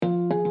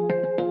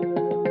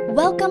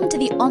Welcome to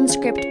the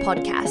OnScript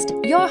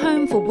podcast, your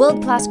home for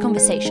world-class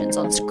conversations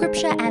on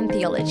scripture and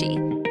theology,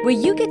 where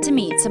you get to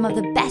meet some of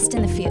the best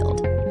in the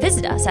field.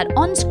 Visit us at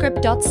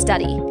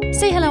onscript.study.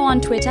 Say hello on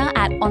Twitter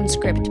at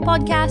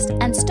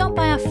OnScriptPodcast and stop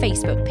by our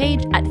Facebook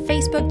page at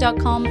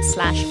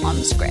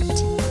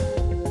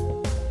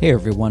facebook.com/OnScript. Hey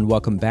everyone,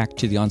 welcome back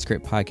to the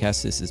OnScript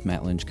podcast. This is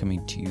Matt Lynch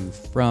coming to you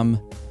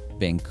from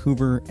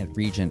Vancouver at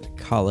Regent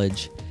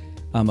College.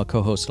 I'm a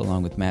co-host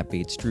along with Matt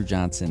Bates, Drew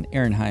Johnson,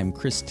 Aaron Heim,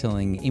 Chris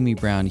Tilling, Amy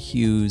Brown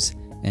Hughes,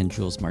 and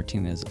Jules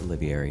Martinez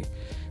Olivieri.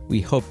 We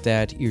hope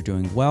that you're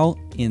doing well.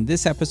 In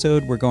this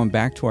episode, we're going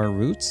back to our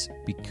roots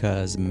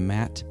because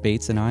Matt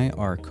Bates and I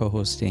are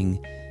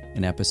co-hosting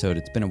an episode.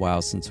 It's been a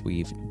while since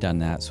we've done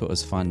that, so it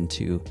was fun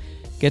to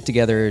get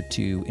together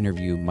to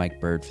interview Mike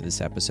Bird for this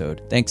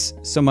episode. Thanks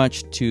so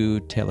much to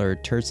Taylor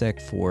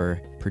Terzek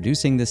for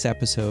producing this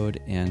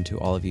episode and to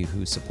all of you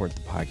who support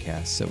the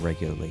podcast so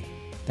regularly.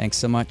 Thanks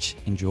so much.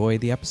 Enjoy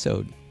the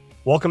episode.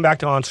 Welcome back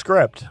to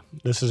OnScript.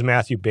 This is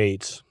Matthew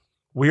Bates.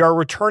 We are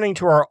returning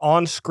to our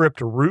OnScript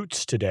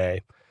roots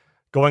today,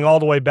 going all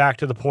the way back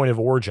to the point of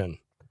origin.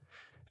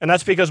 And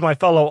that's because my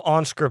fellow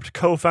OnScript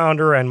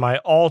co-founder and my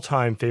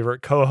all-time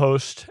favorite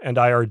co-host and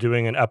I are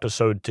doing an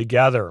episode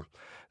together.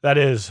 That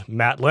is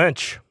Matt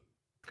Lynch.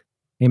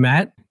 Hey,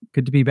 Matt.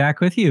 Good to be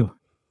back with you.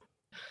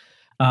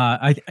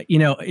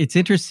 It's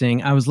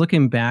interesting. I was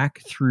looking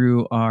back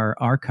through our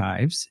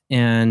archives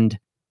and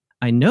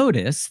I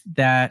noticed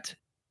that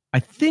I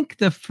think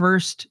the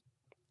first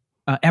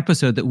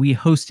episode that we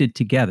hosted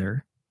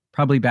together,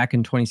 probably back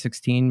in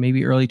 2016,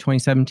 maybe early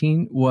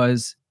 2017,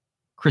 was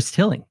Chris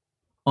Tilling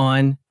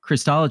on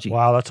Christology.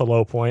 Wow, that's a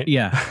low point.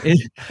 Yeah,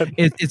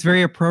 it's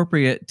very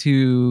appropriate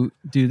to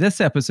do this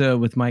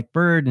episode with Mike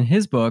Bird and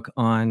his book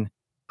on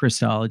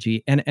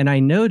Christology. And I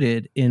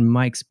noted in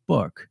Mike's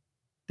book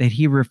that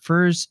he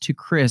refers to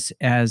Chris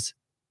as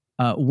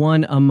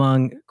one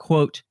among,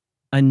 quote,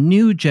 a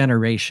new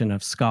generation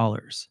of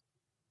scholars.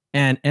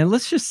 And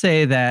let's just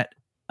say that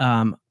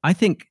I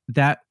think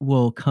that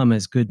will come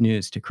as good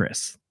news to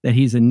Chris, that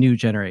he's a new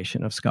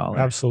generation of scholars.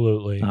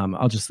 Absolutely.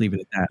 I'll just leave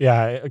it at that.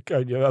 Yeah,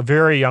 a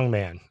very young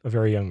man.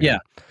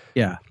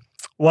 Yeah.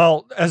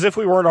 Well, as if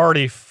we weren't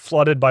already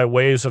flooded by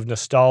waves of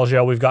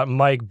nostalgia, we've got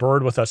Mike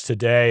Bird with us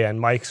today, and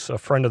Mike's a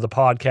friend of the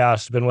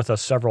podcast, been with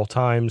us several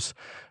times.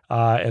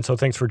 And so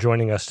thanks for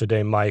joining us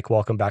today, Mike.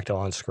 Welcome back to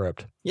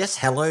OnScript. Yes,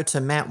 hello to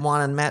Matt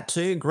 1 and Matt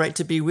 2. Great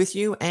to be with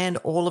you and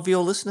all of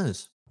your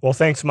listeners. Well,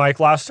 thanks, Mike.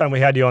 Last time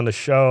we had you on the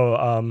show,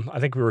 I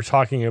think we were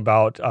talking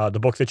about the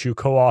book that you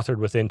co-authored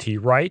with N.T.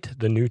 Wright,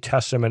 The New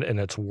Testament and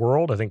Its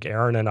World. I think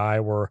Aaron and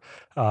I were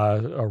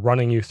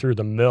running you through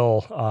the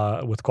mill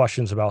with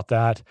questions about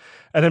that.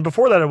 And then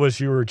before that, it was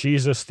your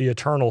Jesus, the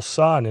Eternal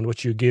Son, in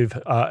which you give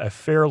a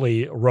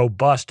fairly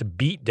robust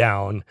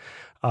beatdown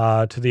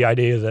to the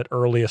idea that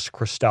earliest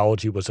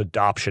Christology was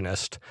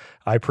adoptionist.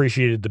 I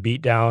appreciated the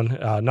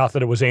beatdown, not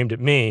that it was aimed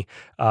at me,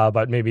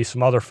 but maybe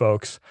some other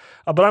folks.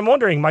 But I'm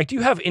wondering, Mike, do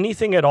you have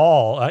anything at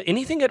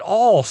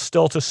all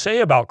still to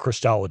say about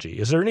Christology?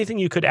 Is there anything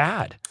you could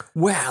add?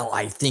 Well,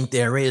 I think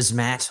there is,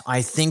 Matt.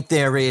 I think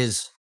there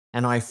is.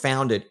 And I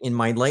found it in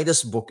my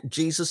latest book,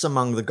 Jesus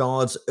Among the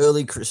Gods,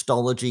 Early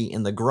Christology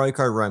in the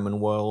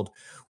Greco-Roman World,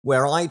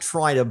 where I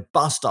try to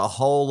bust a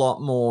whole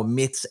lot more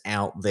myths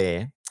out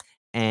there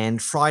and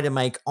try to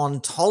make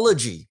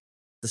ontology,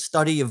 the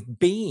study of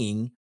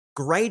being,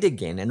 great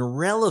again and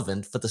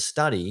relevant for the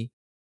study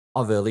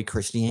of early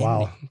Christianity.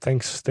 Wow.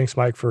 Thanks,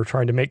 Mike, for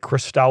trying to make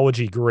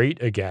Christology great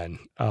again.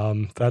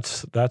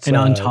 That's an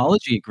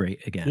ontology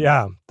great again.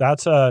 Yeah,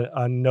 that's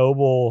a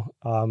noble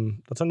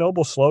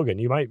slogan.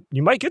 You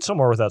might get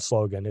somewhere with that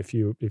slogan if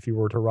you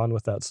were to run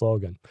with that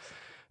slogan.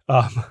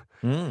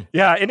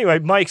 Yeah, anyway,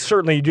 Mike,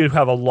 certainly you do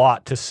have a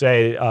lot to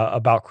say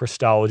about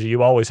Christology.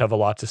 You always have a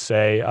lot to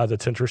say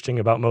that's interesting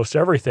about most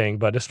everything,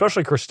 but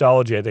especially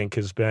Christology, I think,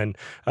 has been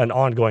an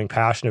ongoing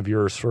passion of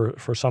yours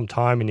for some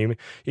time, and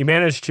you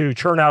managed to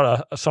churn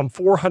out some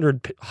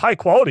 400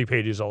 high-quality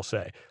pages, I'll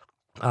say.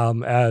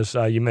 As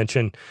you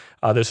mentioned,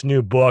 this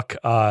new book,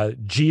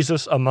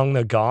 Jesus Among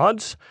the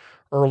Gods,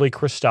 Early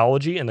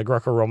Christology in the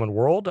Greco-Roman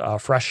World,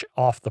 fresh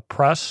off the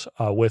press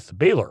with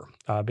Baylor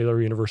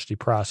University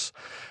Press.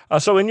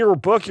 So in your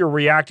book, you're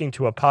reacting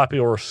to a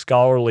popular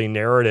scholarly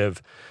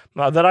narrative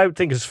that I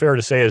think is fair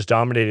to say has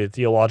dominated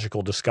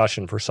theological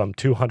discussion for some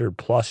 200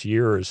 plus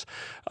years.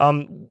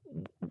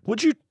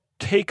 Would you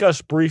take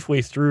us briefly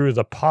through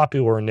the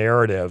popular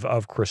narrative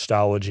of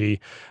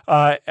Christology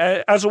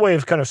as a way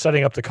of kind of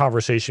setting up the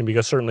conversation,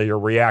 because certainly you're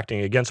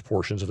reacting against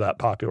portions of that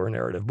popular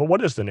narrative. But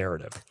what is the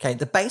narrative? Okay,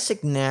 the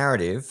basic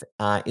narrative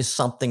is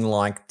something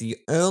like the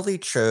early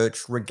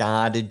church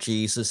regarded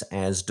Jesus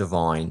as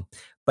divine,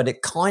 but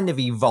it kind of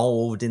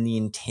evolved in the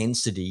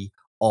intensity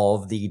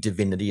of the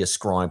divinity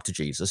ascribed to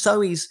Jesus.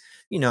 So he's,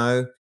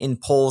 in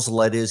Paul's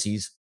letters,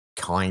 he's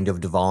kind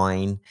of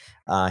divine.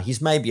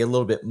 He's maybe a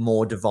little bit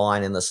more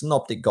divine in the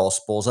Synoptic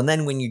Gospels. And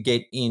then when you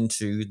get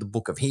into the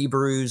book of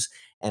Hebrews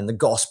and the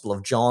Gospel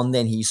of John,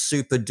 then he's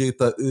super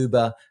duper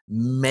uber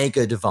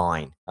mega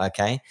divine.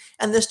 Okay.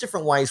 And there's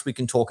different ways we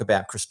can talk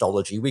about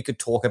Christology. We could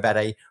talk about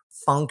a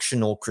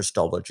functional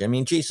Christology. I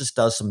mean, Jesus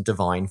does some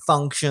divine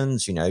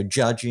functions,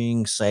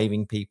 judging,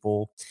 saving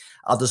people.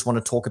 Others want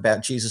to talk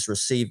about Jesus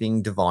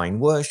receiving divine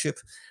worship.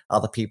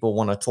 Other people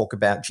want to talk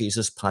about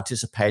Jesus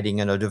participating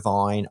in a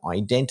divine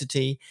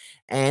identity,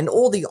 and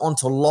all the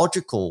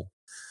ontological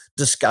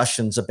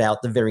discussions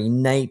about the very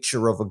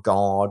nature of a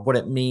God, what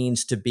it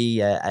means to be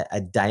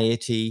a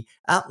deity.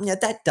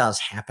 That does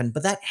happen,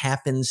 but that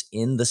happens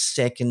in the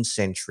 2nd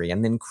century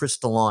and then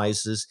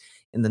crystallizes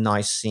in the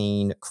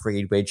Nicene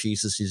Creed, where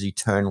Jesus is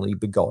eternally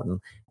begotten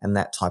and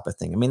that type of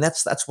thing. I mean,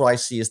 that's what I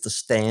see as the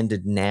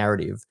standard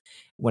narrative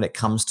when it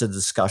comes to the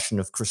discussion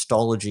of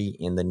Christology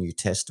in the New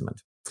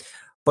Testament.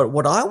 But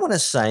what I want to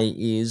say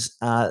is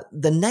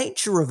the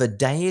nature of a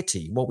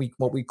deity, what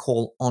we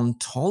call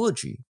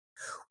ontology,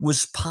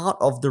 was part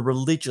of the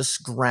religious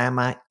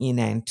grammar in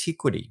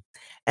antiquity,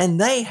 and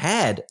they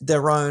had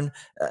their own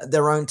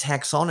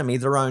taxonomy,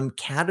 their own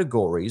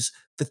categories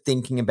for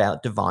thinking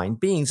about divine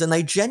beings, and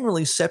they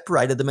generally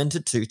separated them into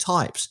 2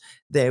 types.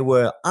 There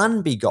were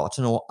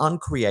unbegotten or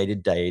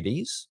uncreated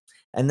deities,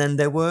 and then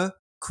there were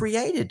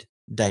created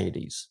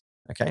deities.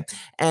 Okay,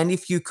 and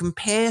if you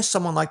compare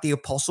someone like the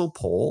Apostle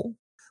Paul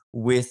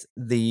with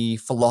the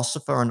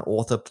philosopher and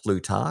author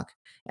Plutarch,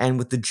 and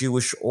with the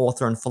Jewish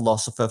author and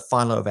philosopher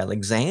Philo of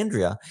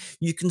Alexandria,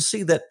 you can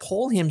see that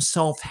Paul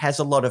himself has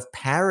a lot of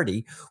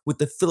parity with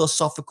the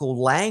philosophical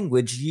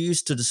language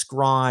used to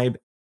describe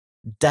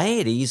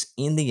deities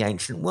in the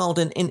ancient world.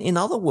 And in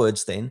other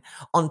words, then,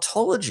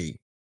 ontology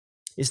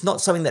is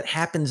not something that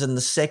happens in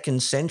the 2nd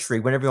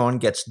century when everyone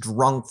gets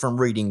drunk from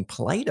reading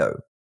Plato.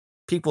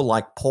 People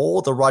like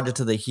Paul, the writer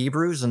to the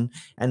Hebrews, and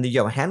the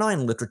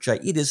Johannine literature,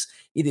 it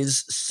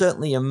is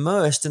certainly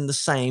immersed in the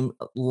same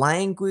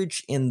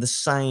language, in the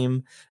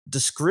same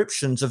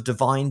descriptions of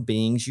divine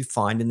beings you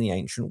find in the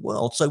ancient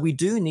world. So we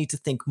do need to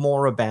think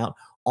more about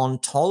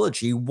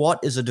ontology. What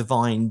is a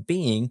divine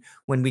being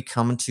when we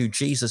come to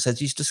Jesus as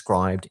he's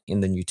described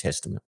in the New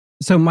Testament?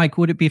 So, Mike,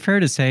 would it be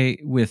fair to say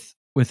with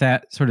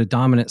that sort of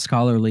dominant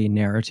scholarly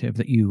narrative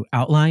that you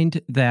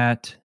outlined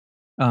that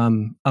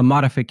a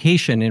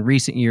modification in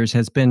recent years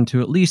has been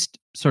to at least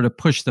sort of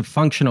push the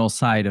functional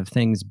side of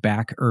things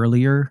back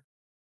earlier,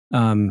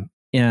 or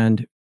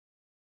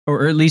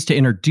at least to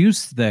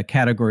introduce the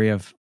category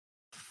of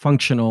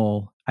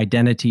functional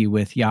identity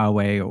with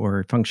Yahweh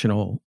or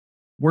functional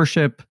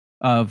worship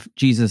of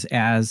Jesus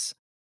as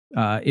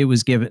it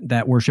was given,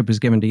 that worship was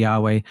given to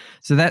Yahweh.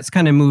 So that's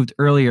kind of moved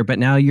earlier, but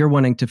now you're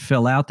wanting to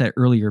fill out that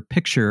earlier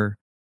picture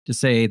to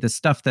say the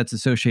stuff that's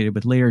associated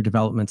with later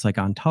developments like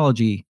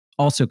ontology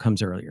also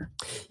comes earlier.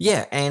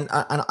 Yeah, and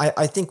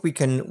I think we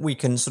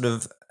can sort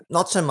of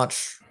not so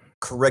much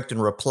correct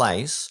and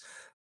replace,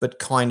 but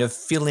kind of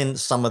fill in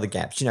some of the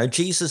gaps.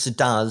 Jesus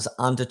does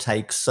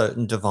undertake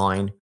certain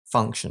divine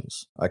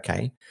functions,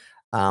 okay?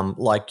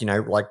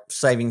 Like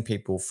saving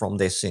people from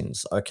their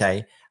sins,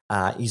 okay?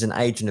 He's an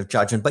agent of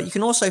judgment, but you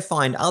can also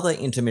find other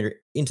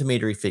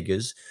intermediary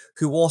figures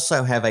who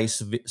also have a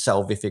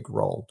salvific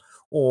role,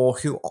 or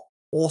who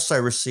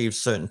also receive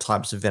certain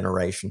types of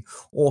veneration,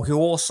 or who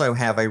also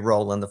have a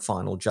role in the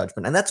final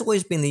judgment. And that's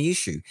always been the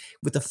issue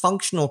with the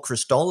functional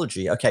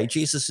Christology. Okay,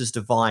 Jesus is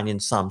divine in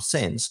some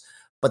sense,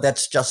 but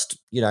that's just,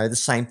 the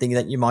same thing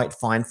that you might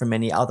find from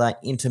any other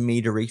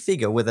intermediary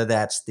figure, whether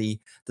that's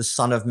the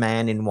Son of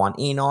Man in 1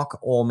 Enoch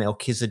or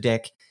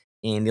Melchizedek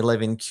in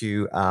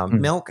 11q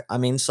Milk. I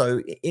mean,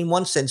 so in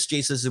one sense,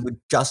 Jesus would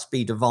just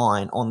be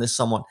divine on this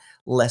somewhat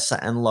lesser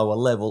and lower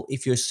level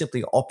if you're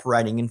simply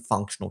operating in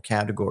functional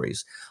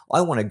categories. I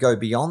want to go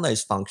beyond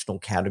those functional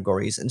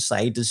categories and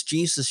say, does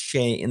Jesus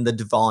share in the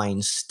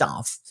divine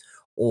stuff,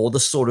 or the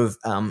sort of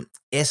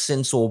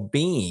essence or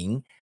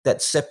being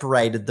that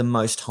separated the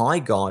Most High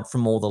God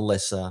from all the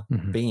lesser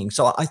beings?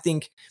 So I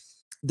think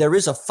there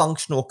is a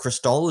functional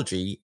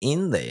Christology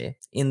in there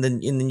in the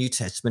New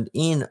Testament,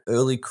 in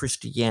early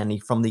Christianity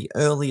from the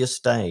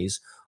earliest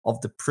days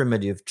of the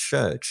primitive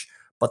church.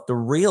 But the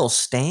real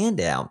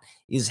standout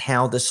is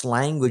how this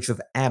language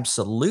of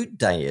absolute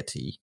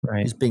deity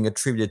is being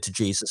attributed to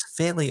Jesus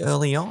fairly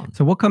early on.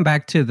 So we'll come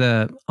back to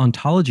the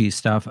ontology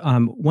stuff.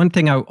 One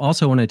thing I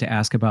also wanted to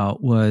ask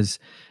about was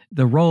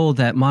the role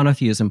that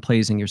monotheism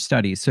plays in your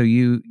studies. So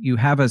you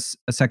have a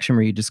section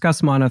where you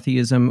discuss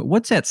monotheism.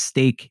 What's at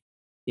stake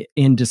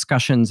in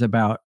discussions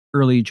about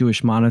early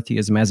Jewish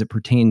monotheism as it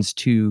pertains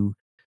to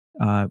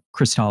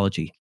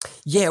Christology?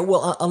 Yeah,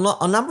 well,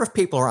 a number of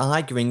people are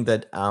arguing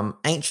that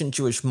ancient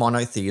Jewish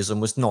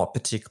monotheism was not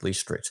particularly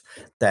strict,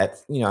 that,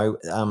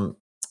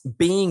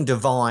 being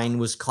divine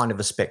was kind of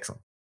a spectrum.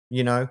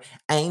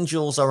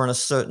 Angels are in a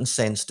certain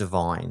sense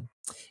divine.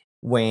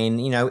 when,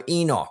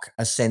 Enoch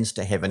ascends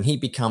to heaven. He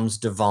becomes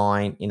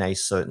divine in a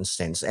certain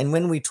sense. And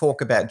when we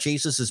talk about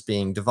Jesus as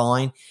being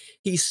divine,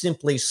 he's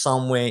simply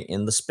somewhere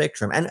in the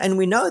spectrum. And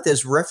we know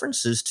there's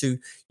references to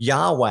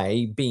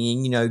Yahweh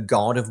being,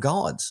 God of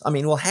gods. I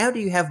mean, well, how do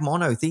you have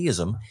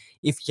monotheism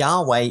if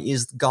Yahweh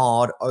is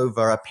God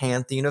over a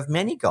pantheon of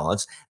many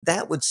gods?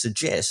 That would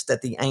suggest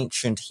that the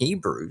ancient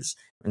Hebrews,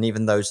 and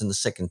even those in the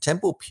Second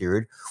Temple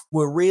period,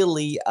 were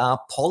really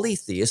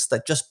polytheists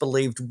that just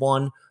believed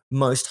one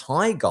most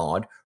high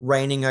God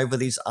reigning over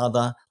these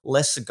other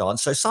lesser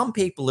gods. So some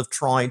people have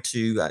tried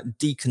to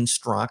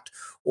deconstruct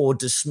or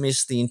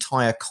dismiss the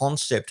entire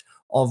concept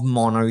of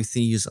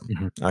monotheism.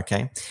 Mm-hmm.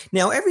 Okay.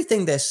 Now,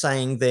 everything they're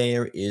saying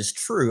there is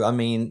true. I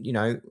mean,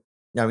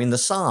 in the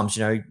Psalms,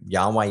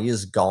 Yahweh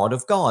is God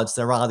of gods.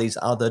 There are these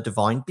other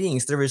divine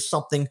beings. There is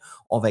something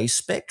of a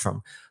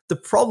spectrum. The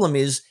problem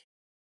is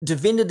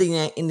divinity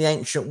in the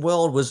ancient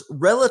world was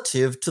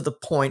relative to the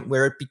point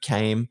where it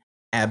became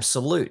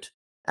absolute.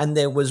 And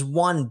there was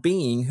one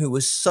being who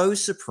was so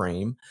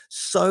supreme,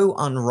 so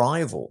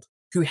unrivaled,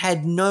 who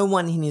had no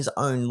one in his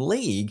own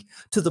league,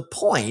 to the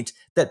point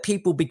that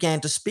people began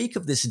to speak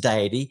of this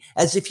deity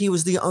as if he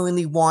was the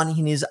only one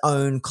in his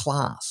own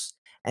class.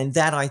 And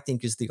that, I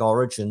think, is the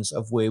origins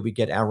of where we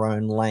get our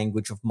own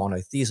language of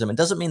monotheism. It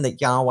doesn't mean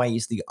that Yahweh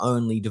is the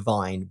only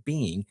divine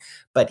being,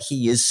 but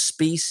he is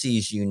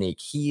species unique.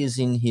 He is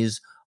in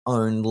his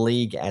own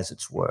league, as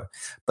it were.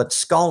 But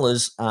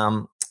scholars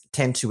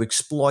tend to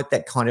exploit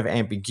that kind of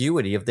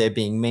ambiguity of there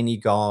being many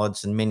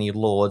gods and many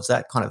lords,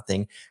 that kind of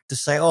thing, to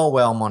say, oh,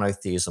 well,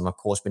 monotheism, of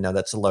course, we know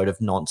that's a load of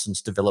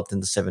nonsense developed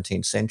in the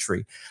 17th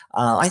century.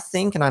 I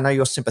think, and I know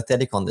you're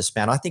sympathetic on this,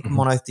 Matt, I think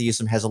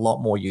monotheism has a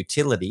lot more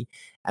utility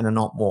and a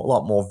lot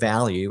more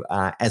value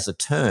as a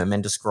term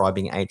and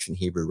describing ancient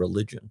Hebrew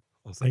religion.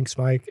 Well, thanks,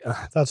 Mike.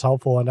 That's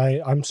helpful. And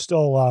I'm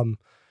still,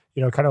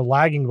 kind of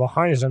lagging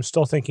behind as I'm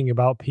still thinking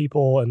about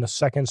people in the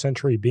 2nd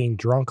century being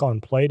drunk on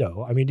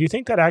Plato. I mean, do you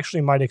think that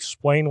actually might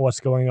explain what's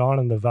going on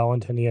in the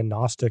Valentinian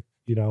Gnostic,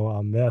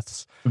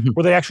 myths?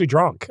 Were they actually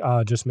drunk,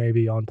 just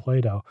maybe on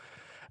Plato?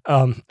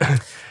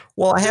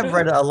 Well, I have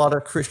read a lot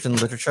of Christian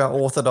literature,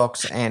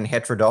 Orthodox and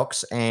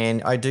heterodox,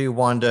 and I do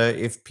wonder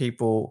if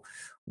people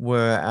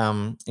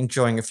were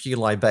enjoying a few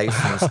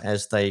libations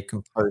as they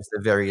composed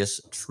their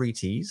various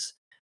treatises.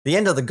 The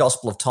end of the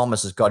Gospel of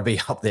Thomas has got to be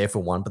up there for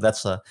one, but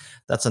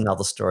that's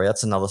another story.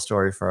 That's another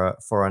story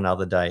for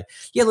another day.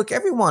 Yeah, look,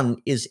 everyone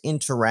is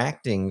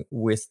interacting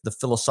with the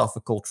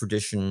philosophical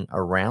tradition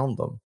around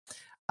them,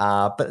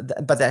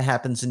 but that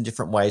happens in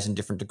different ways and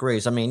different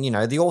degrees. I mean,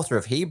 the author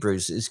of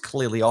Hebrews is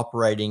clearly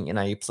operating in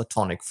a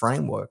Platonic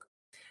framework,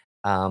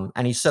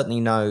 and he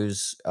certainly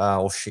knows,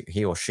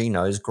 he or she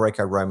knows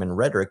Greco-Roman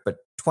rhetoric, but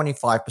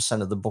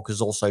 25% of the book is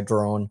also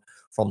drawn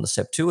from the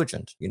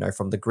Septuagint,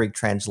 from the Greek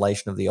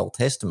translation of the Old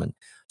Testament.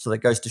 So that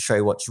goes to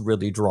show what's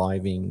really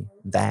driving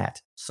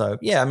that. So,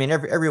 yeah, I mean,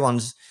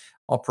 everyone's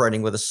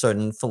operating with a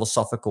certain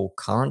philosophical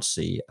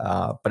currency,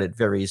 but it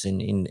varies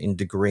in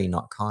degree,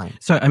 not kind.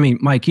 So, I mean,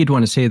 Mike, you'd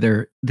want to say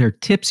they're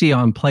tipsy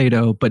on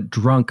Plato, but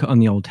drunk on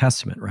the Old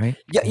Testament, right?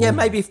 Yeah,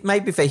 maybe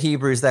for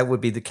Hebrews that would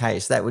be the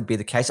case. That would be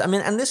the case. I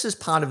mean, and this is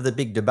part of the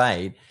big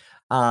debate.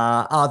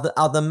 Are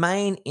the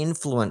main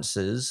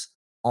influences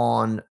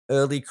on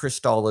early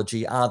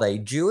Christology, are they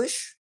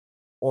Jewish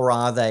or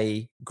are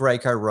they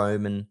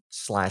Greco-Roman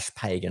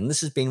 /pagan?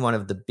 This has been one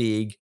of the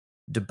big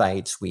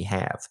debates we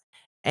have.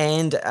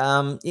 And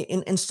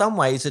in some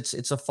ways,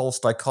 it's a false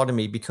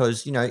dichotomy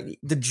because,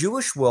 the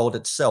Jewish world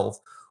itself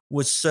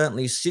was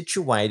certainly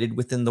situated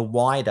within the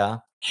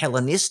wider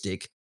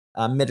Hellenistic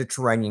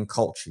Mediterranean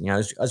culture.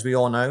 As we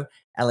all know,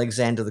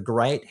 Alexander the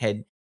Great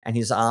and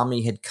his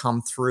army had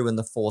come through in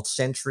the 4th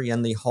century,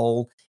 and the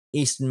whole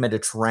Eastern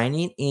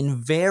Mediterranean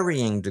in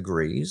varying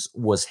degrees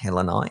was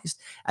Hellenized.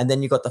 And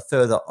then you got the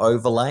further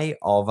overlay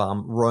of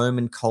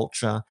Roman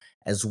culture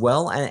as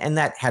well. And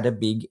that had a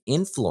big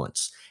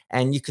influence.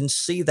 And you can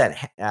see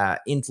that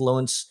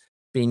influence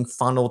being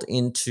funneled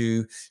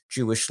into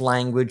Jewish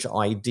language,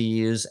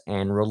 ideas,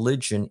 and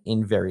religion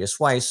in various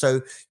ways.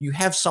 So you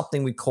have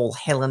something we call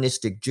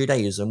Hellenistic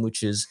Judaism,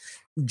 which is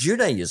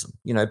Judaism,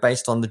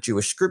 based on the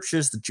Jewish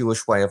scriptures, the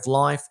Jewish way of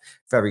life,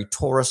 very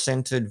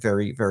Torah-centered,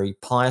 very, very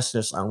pious in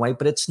its own way,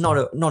 but it's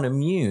not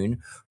immune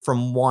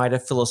from wider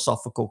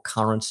philosophical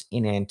currents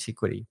in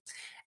antiquity.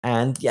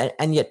 And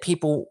yet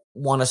people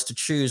want us to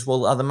choose,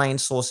 well, are the main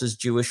sources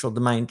Jewish or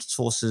the main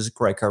sources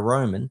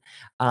Greco-Roman?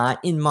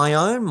 In my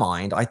own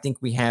mind, I think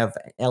we have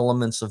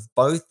elements of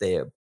both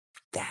there.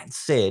 That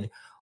said,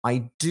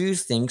 I do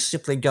think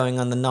simply going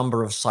on the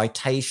number of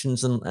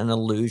citations and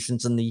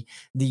allusions and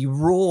the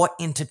raw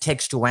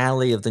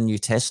intertextuality of the New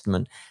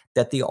Testament,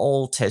 that the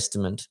Old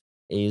Testament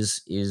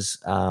is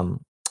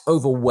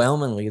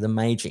overwhelmingly the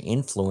major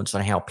influence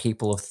on how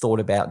people have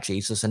thought about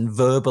Jesus and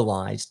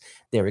verbalized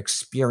their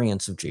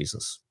experience of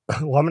Jesus.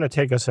 Well, I'm going to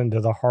take us into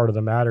the heart of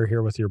the matter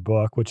here with your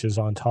book, which is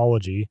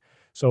ontology.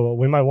 So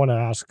we might want to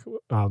ask,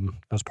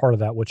 as part of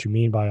that, what you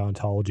mean by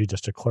ontology,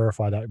 just to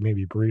clarify that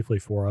maybe briefly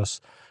for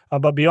us.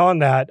 But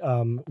beyond that,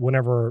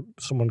 whenever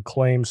someone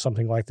claims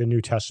something like the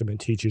New Testament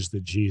teaches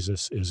that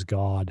Jesus is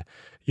God,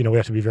 we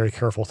have to be very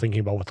careful thinking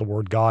about what the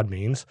word God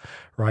means,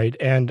 right?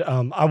 And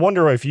I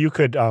wonder if you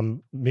could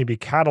maybe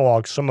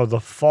catalog some of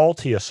the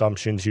faulty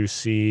assumptions you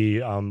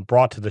see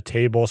brought to the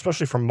table,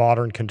 especially from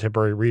modern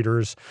contemporary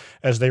readers,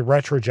 as they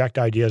retroject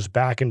ideas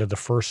back into the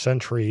first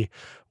century.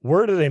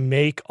 Where do they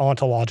make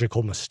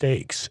ontological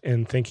mistakes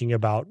in thinking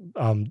about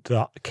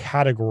the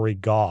category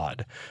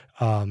God?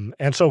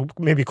 And so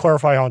maybe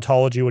clarify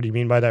ontology. What do you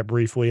mean by that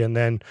briefly? And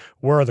then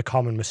where are the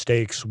common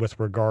mistakes with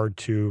regard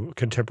to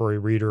contemporary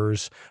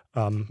readers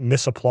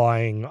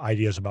misapplying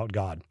ideas about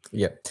God?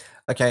 Yeah.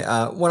 Okay.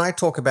 When I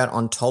talk about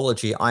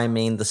ontology, I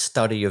mean the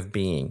study of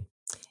being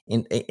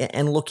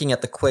and looking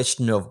at the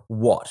question of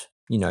what,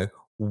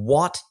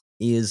 what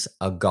is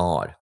a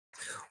God?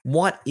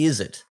 What is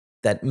it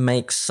that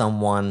makes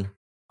someone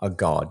a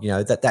god?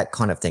 That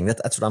kind of thing.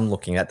 That's what I'm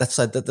looking at. That's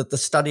the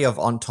study of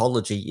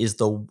ontology is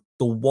the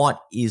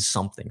what is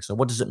something. So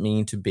what does it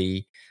mean to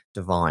be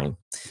divine?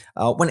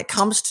 When it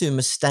comes to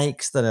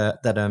mistakes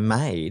that are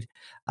made,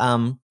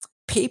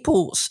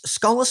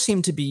 scholars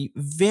seem to be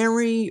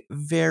very,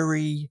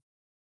 very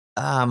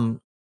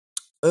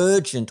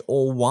urgent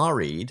or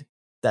worried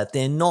that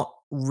they're not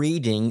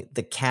reading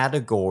the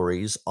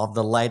categories of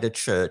the later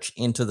church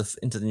into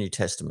the New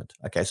Testament.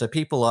 Okay, so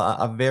people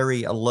are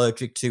very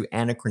allergic to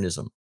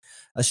anachronism,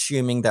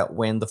 assuming that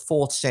when the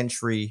 4th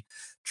century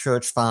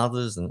church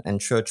fathers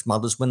and church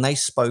mothers, when they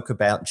spoke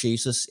about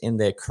Jesus in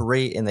their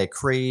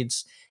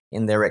creeds,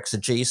 in their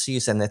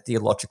exegeses and their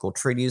theological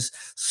treatises,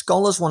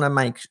 scholars want to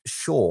make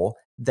sure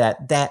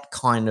that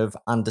kind of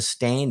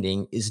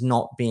understanding is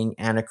not being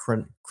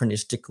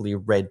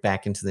anachronistically read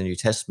back into the New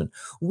Testament,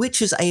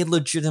 which is a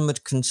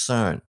legitimate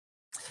concern.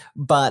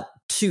 But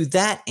to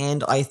that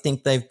end, I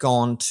think they've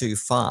gone too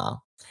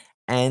far,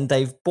 and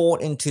they've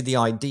bought into the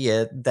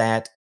idea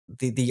that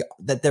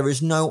that there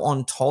is no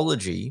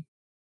ontology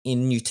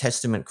in New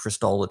Testament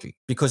Christology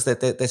because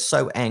they're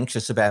so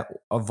anxious about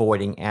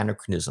avoiding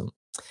anachronism.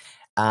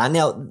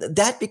 Now,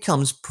 that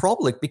becomes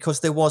problematic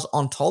because there was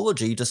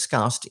ontology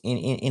discussed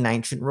in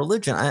ancient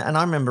religion. And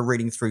I remember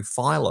reading through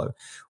Philo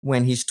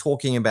when he's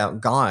talking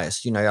about Gaius,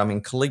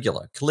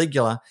 Caligula.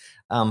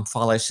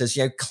 Philo says,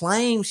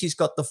 claims he's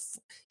got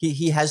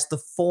he has the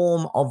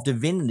form of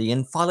divinity.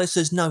 And Philo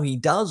says, no, he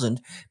doesn't,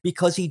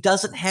 because he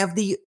doesn't have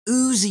the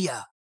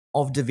ousia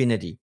of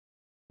divinity.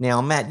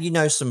 Now, Matt, you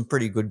know some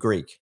pretty good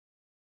Greek.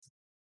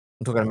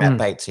 I'm talking to Matt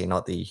Bates here,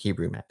 not the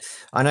Hebrew Matt.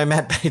 I know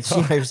Matt Bates,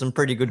 you know some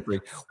pretty good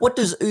Greek. What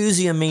does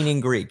ousia mean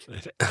in Greek?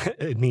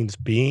 It means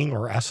being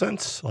or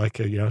essence, like,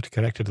 to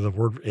connect it to the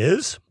word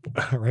is,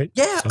 right?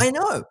 Yeah, so. I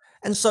know.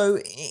 And so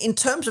in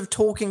terms of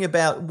talking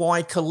about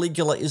why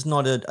Caligula is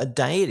not a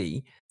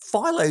deity,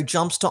 Philo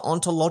jumps to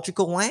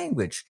ontological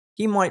language.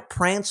 He might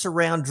prance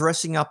around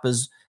dressing up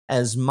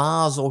as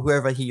Mars or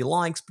whoever he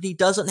likes, but he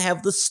doesn't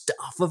have the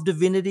stuff of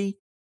divinity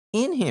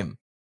in him.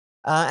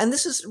 And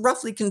this is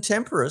roughly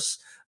contemporaneous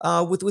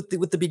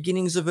with the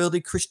beginnings of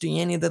early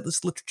Christianity that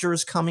this literature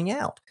is coming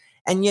out.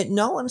 And yet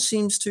no one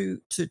seems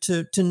to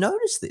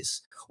notice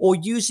this, or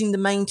using the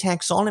main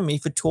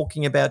taxonomy for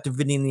talking about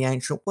divinity in the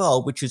ancient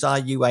world, which is, are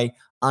you a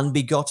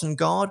unbegotten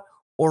God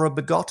or a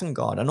begotten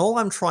God? And all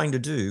I'm trying to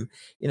do,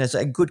 as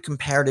a good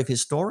comparative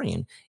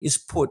historian, is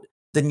put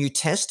the New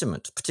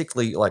Testament,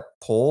 particularly like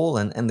Paul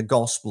and the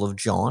Gospel of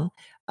John,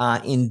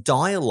 in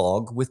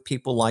dialogue with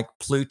people like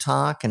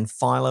Plutarch and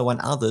Philo and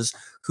others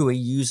who are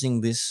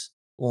using this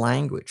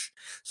language.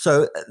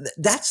 So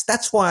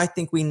that's why I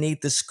think we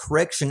need this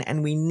correction,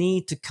 and we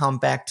need to come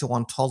back to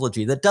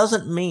ontology. That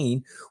doesn't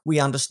mean we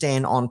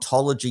understand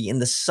ontology in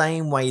the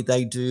same way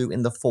they do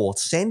in the 4th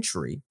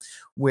century,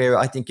 where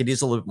I think it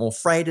is a little bit more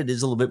frayed, it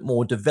is a little bit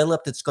more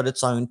developed, it's got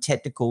its own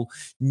technical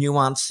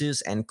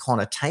nuances and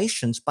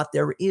connotations, but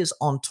there is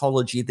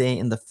ontology there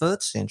in the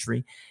 1st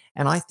century,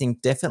 and I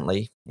think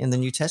definitely in the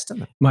New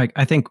Testament. Mike,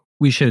 I think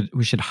we should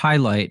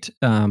highlight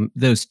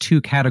those two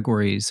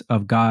categories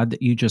of God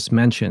that you just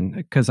mentioned,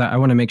 because I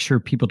want to make sure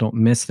people don't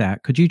miss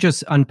that. Could you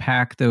just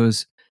unpack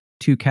those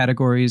two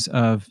categories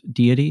of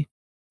deity?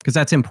 Because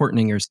that's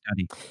important in your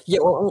study. Yeah,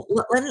 well,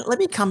 let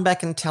me come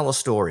back and tell a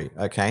story,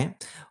 okay?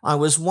 I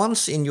was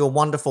once in your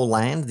wonderful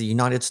land, the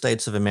United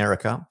States of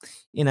America,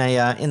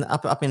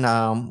 up in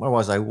where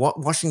was I?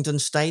 Washington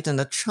State, in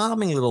a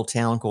charming little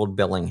town called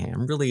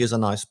Bellingham. Really is a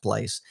nice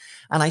place.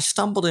 And I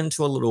stumbled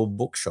into a little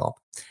bookshop,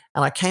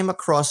 and I came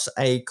across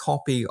a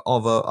copy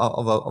of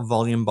a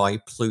volume by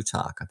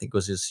Plutarch. I think it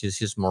was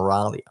his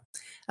Moralia,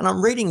 and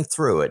I'm reading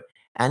through it.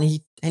 And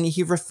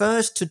he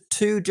refers to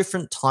two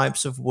different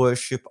types of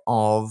worship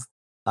of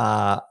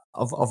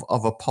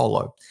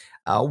Apollo.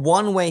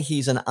 One where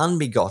he's an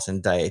unbegotten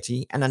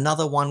deity, and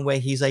another one where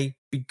he's a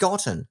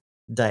begotten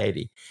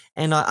deity.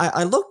 And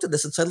I looked at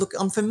this and said, look,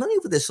 I'm familiar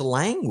with this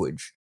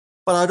language,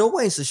 But I'd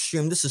always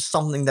assumed this is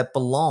something that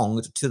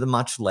belonged to the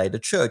much later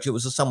church. It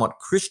was a somewhat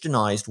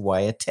Christianized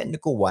way, a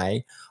technical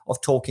way of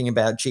talking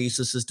about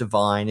Jesus as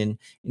divine and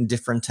in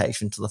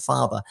differentiation to the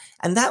Father.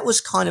 And that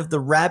was kind of the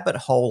rabbit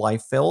hole I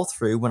fell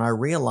through when I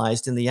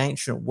realized in the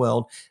ancient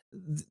world,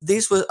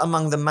 these were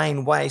among the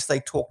main ways they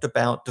talked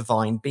about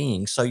divine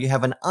beings. So you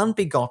have an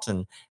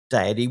unbegotten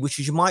deity, which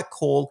you might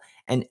call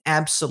an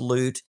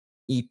absolute,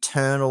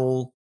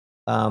 eternal,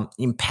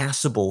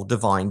 impassible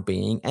divine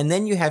being. And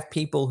then you have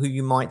people who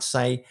you might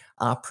say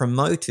are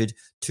promoted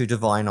to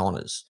divine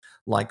honors,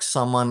 like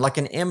someone like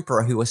an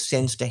emperor who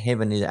ascends to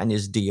heaven and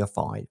is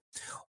deified,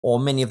 or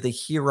many of the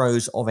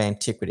heroes of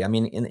antiquity. I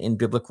mean, in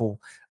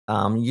biblical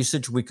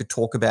usage, we could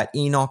talk about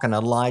Enoch and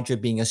Elijah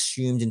being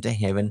assumed into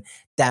heaven.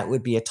 That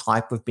would be a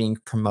type of being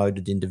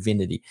promoted in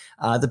divinity.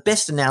 The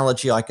best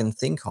analogy I can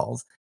think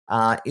of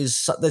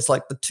is there's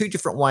like the two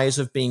different ways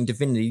of being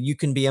divinity. You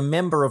can be a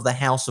member of the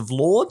House of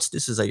Lords.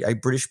 This is a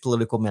British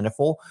political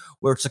metaphor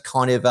where it's a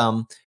kind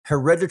of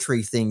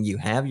hereditary thing you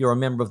have. You're a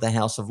member of the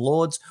House of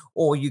Lords,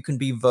 or you can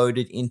be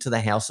voted into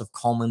the House of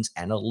Commons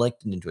and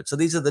elected into it. So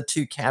these are the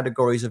two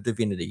categories of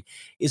divinity.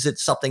 Is it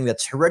something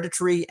that's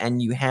hereditary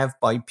and you have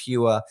by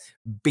pure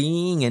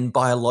being and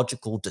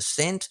biological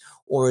descent,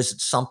 or is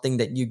it something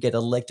that you get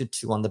elected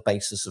to on the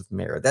basis of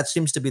merit? That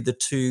seems to be the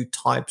two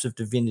types of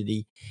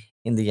divinity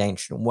in the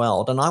ancient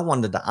world. And I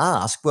wanted to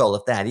ask, well,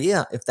 if that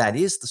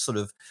is the sort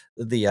of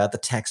the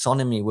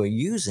taxonomy we're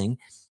using,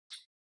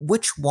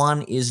 which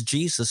one is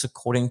Jesus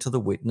according to the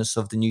witness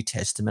of the New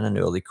Testament and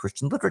early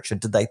Christian literature?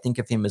 Did they think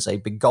of him as a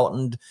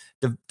begotten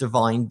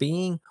divine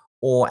being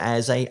or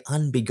as a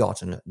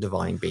unbegotten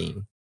divine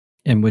being?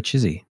 And which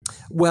is he?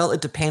 Well,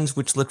 it depends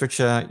which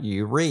literature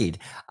you read.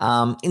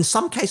 In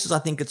some cases, I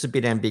think it's a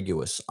bit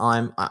ambiguous.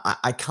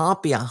 I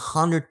can't be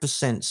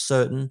 100%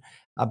 certain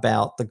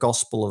about the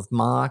Gospel of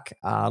Mark,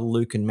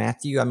 Luke, and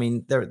Matthew. I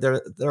mean,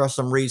 there are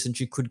some reasons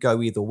you could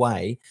go either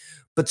way,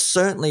 but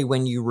certainly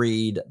when you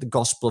read the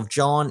Gospel of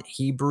John,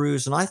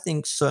 Hebrews, and I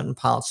think certain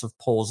parts of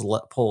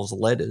Paul's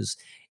letters,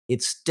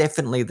 it's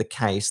definitely the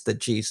case that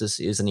Jesus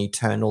is an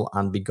eternal,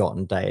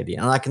 unbegotten deity.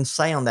 And I can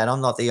say on that,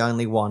 I'm not the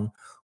only one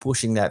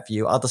pushing that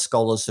view. Other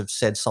scholars have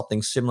said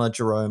something similar.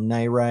 Jerome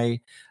Nere,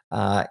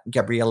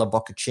 Gabriella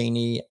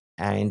Boccaccini,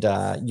 and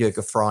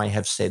Jürgen Frey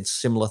have said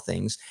similar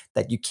things,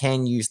 that you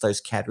can use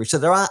those categories. So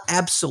there are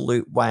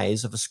absolute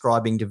ways of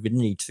ascribing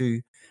divinity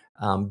to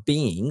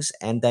beings,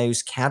 and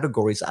those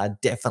categories are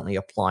definitely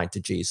applied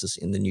to Jesus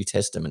in the New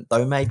Testament,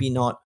 though maybe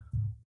not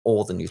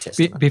all the New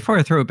Testament. Before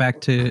I throw it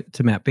back to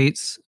Matt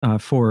Bates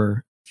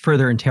for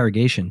further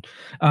interrogation,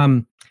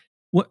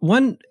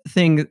 one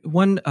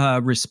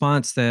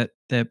response that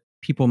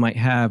people might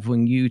have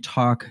when you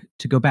talk,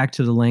 to go back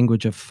to the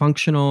language of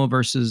functional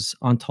versus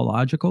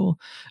ontological,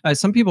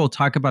 some people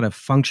talk about a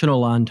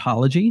functional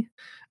ontology.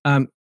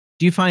 Do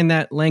you find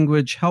that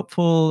language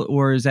helpful,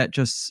 or is that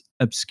just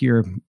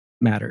obscure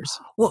matters?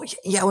 Well,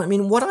 yeah, I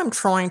mean, what I'm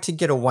trying to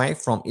get away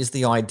from is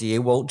the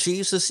idea, well,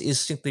 Jesus is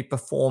simply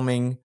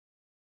performing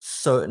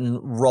certain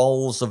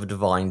roles of a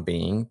divine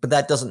being, but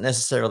that doesn't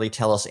necessarily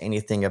tell us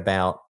anything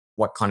about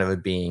what kind of a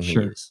being he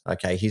is.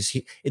 Okay,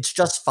 it's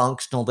just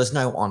functional. There's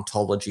no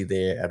ontology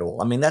there at all.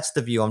 I mean, that's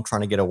the view I'm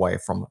trying to get away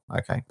from.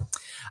 Okay,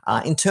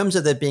 in terms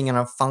of there being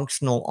a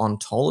functional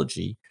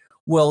ontology,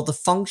 well, the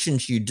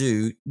functions you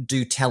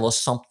do tell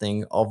us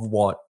something of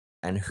what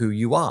and who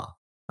you are.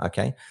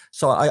 Okay,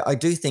 so I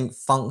do think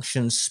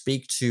functions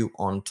speak to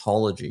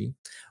ontology,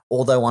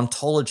 although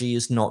ontology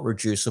is not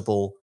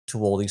reducible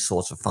to all these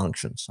sorts of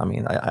functions. I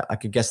mean, I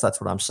could guess that's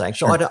what I'm saying.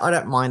 So I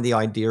don't mind the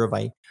idea of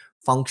a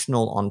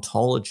functional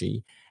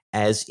ontology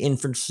as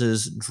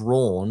inferences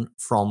drawn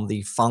from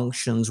the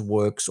functions,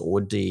 works,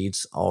 or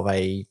deeds of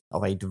a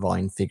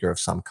divine figure of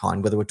some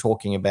kind, whether we're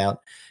talking about,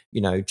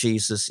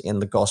 Jesus in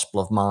the Gospel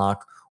of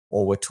Mark,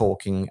 or we're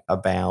talking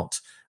about,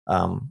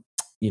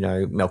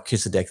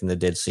 Melchizedek in the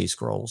Dead Sea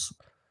Scrolls.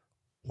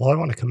 Well, I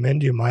want to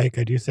commend you, Mike.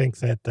 I do think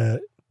that the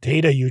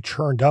data you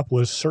churned up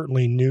was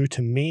certainly new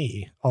to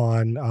me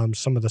on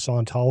some of this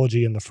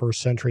ontology in the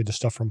first century, the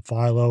stuff from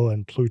Philo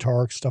and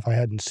Plutarch, stuff I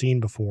hadn't seen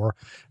before.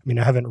 I mean,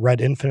 I haven't read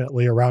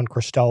infinitely around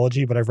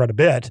Christology, but I've read a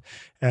bit.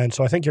 And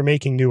so I think you're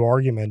making new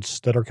arguments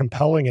that are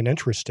compelling and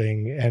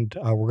interesting, and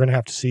we're going to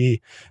have to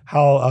see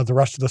how the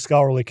rest of the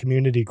scholarly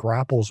community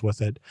grapples with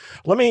it.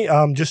 Let me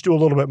just do a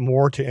little bit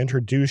more to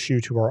introduce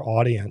you to our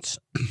audience.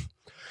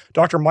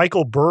 Dr.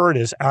 Michael Bird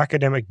is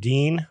Academic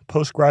Dean,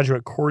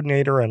 Postgraduate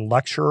Coordinator, and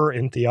Lecturer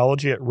in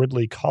Theology at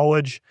Ridley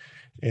College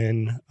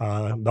in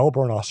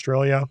Melbourne,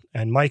 Australia.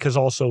 And Mike has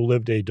also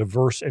lived a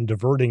diverse and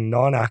diverting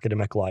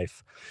non-academic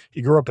life.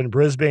 He grew up in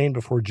Brisbane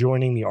before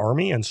joining the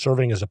Army and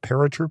serving as a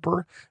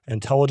paratrooper,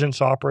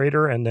 intelligence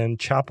operator, and then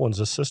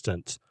chaplain's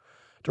assistant.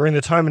 During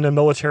the time in the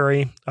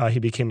military, he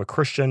became a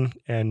Christian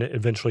and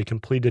eventually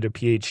completed a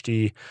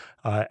PhD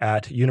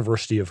at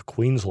University of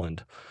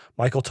Queensland.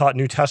 Michael taught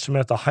New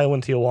Testament at the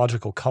Highland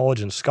Theological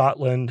College in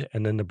Scotland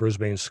and then the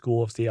Brisbane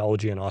School of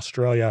Theology in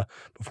Australia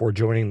before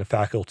joining the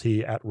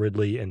faculty at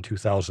Ridley in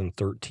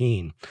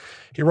 2013.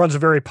 He runs a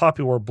very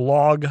popular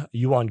blog,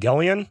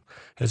 Evangelion,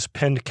 has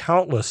penned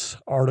countless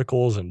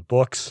articles and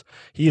books.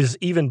 He has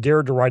even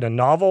dared to write a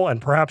novel,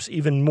 and perhaps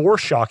even more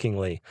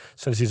shockingly,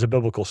 since he's a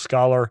biblical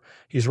scholar,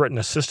 he's written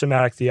a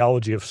systematic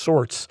theology of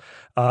sorts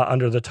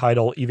under the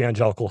title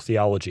Evangelical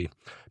Theology.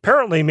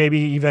 Apparently, maybe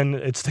even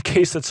it's the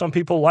case that some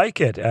people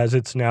like it, as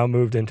it's now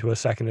moved into a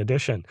second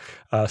edition.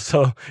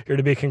 So you're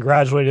to be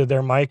congratulated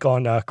there, Mike,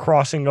 on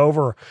crossing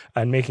over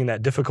and making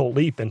that difficult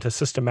leap into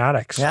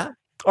systematics. Yeah.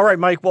 All right,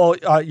 Mike. Well,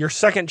 your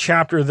second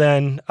chapter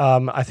then,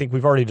 I think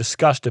we've already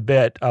discussed a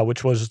bit,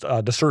 which was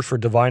the search for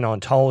divine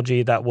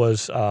ontology. That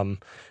was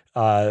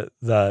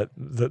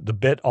the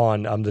bit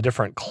on the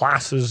different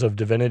classes of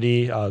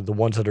divinity, the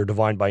ones that are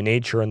divine by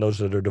nature and those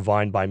that are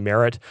divine by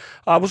merit.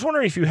 I was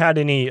wondering if you had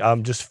any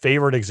just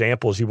favorite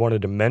examples you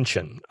wanted to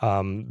mention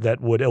that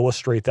would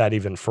illustrate that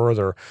even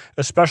further,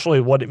 especially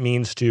what it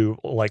means to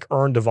like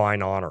earn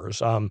divine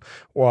honors.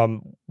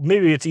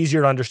 Maybe it's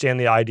easier to understand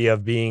the idea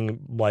of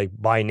being like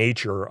by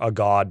nature a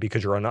god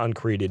because you're an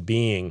uncreated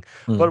being.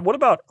 But what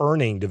about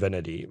earning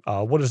divinity?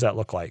 What does that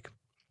look like?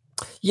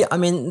 Yeah, I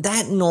mean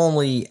that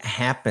normally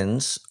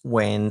happens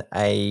when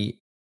a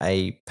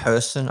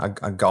person,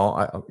 a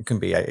god, it can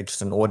be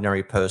just an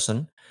ordinary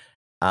person,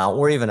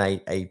 or even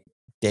a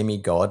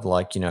demigod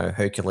like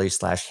Hercules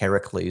 /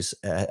 Heracles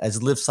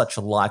has lived such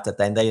a life that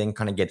they then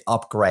kind of get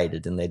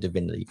upgraded in their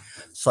divinity.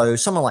 So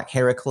someone like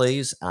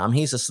Heracles,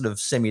 he's a sort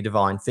of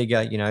semi-divine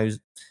figure.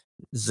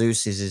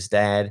 Zeus is his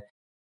dad.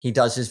 He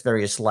does his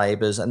various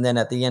labors, and then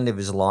at the end of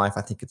his life,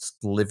 I think it's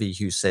Livy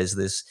who says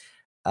this.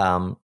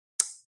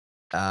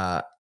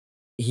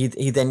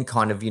 He then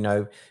kind of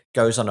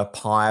goes on a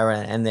pyre,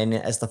 and then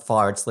as the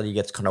fire it's lit, he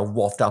gets kind of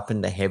wafted up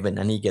into heaven,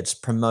 and he gets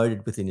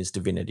promoted within his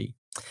divinity.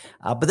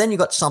 But then you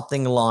got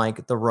something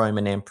like the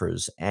Roman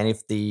emperors, and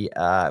if the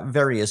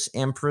various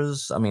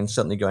emperors, I mean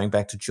certainly going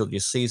back to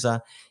Julius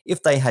Caesar,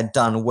 if they had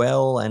done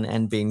well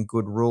and been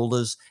good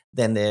rulers,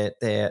 then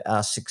their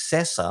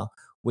successor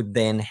would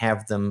then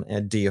have them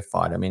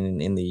deified. I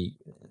mean, in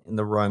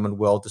the Roman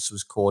world, this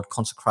was called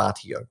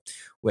consecratio,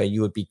 where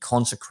you would be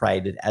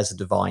consecrated as a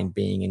divine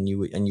being, and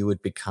you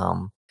would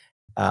become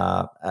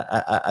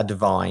a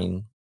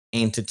divine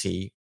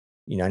entity.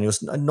 And it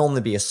was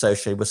normally be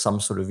associated with some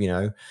sort of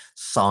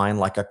sign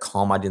like a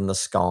comet in the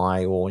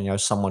sky, or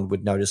someone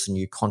would notice a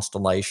new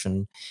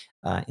constellation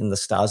in the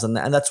stars, and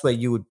that's where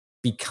you would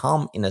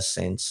become, in a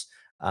sense,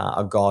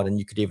 a god, and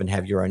you could even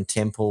have your own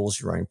temples,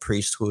 your own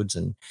priesthoods,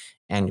 and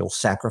annual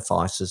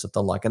sacrifices of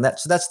the like. And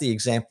that's the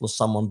example of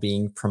someone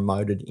being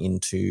promoted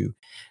into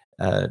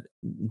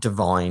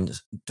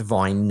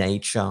divine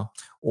nature,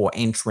 or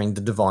entering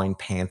the divine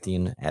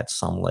pantheon at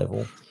some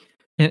level.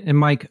 And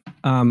Mike,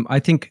 I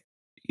think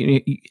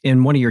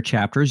in one of your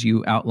chapters,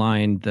 you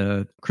outlined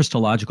the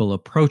Christological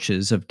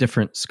approaches of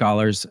different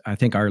scholars. I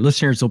think our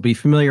listeners will be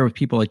familiar with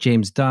people like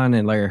James Dunn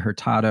and Larry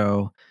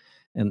Hurtado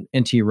and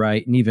N.T.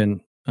 Wright, and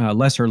even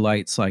lesser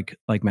lights like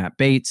Matt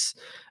Bates.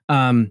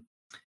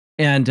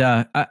 And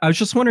I was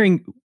just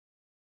wondering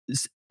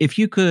if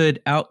you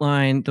could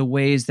outline the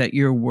ways that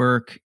your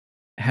work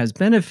has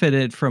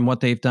benefited from what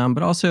they've done,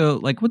 but also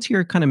like what's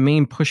your kind of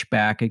main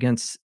pushback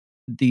against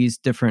these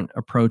different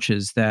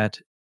approaches that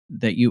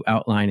you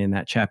outline in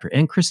that chapter.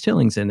 And Chris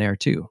Tilling's in there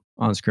too,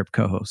 OnScript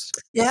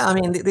co-host. Yeah, I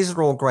mean, these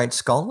are all great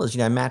scholars.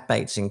 Matt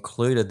Bates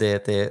included.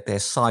 They're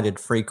cited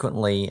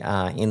frequently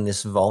in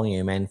this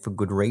volume, and for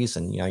good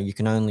reason. You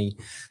can only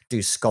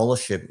do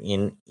scholarship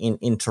in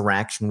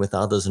interaction with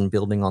others and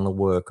building on the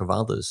work of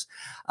others.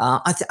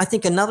 I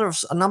think a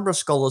number of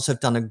scholars have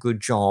done a good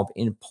job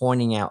in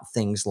pointing out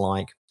things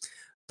like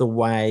the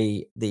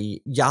way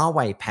the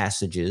Yahweh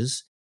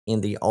passages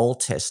in the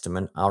Old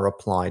Testament are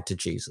applied to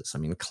Jesus. I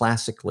mean,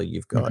 classically,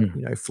 you've got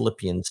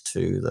Philippians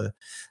 2,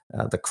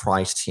 the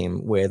Christ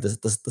hymn, where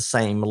the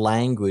same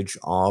language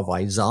of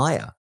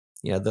Isaiah,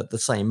 the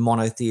same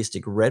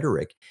monotheistic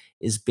rhetoric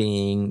is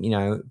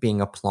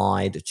being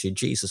applied to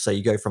Jesus. So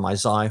you go from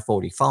Isaiah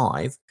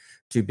 45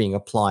 to being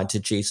applied to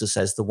Jesus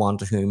as the one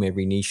to whom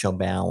every knee shall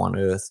bow on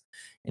earth,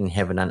 in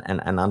heaven,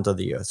 and under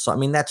the earth. So I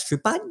mean, that's true,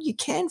 but you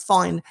can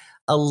find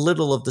a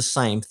little of the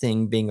same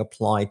thing being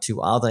applied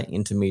to other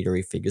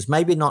intermediary figures,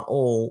 maybe not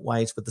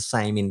always with the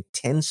same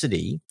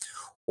intensity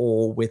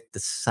or with the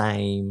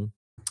same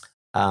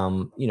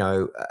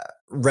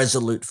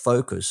resolute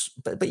focus,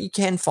 but you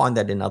can find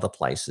that in other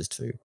places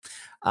too.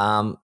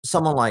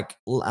 Someone like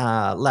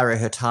Larry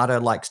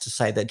Hurtado likes to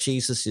say that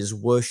Jesus is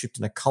worshipped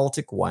in a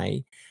cultic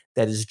way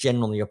that is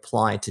generally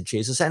applied to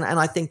Jesus, and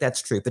I think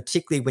that's true,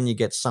 particularly when you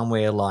get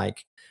somewhere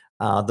like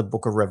the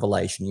Book of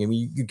Revelation.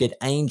 You get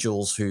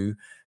angels who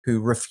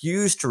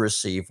refuse to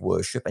receive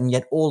worship, and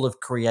yet all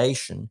of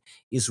creation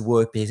is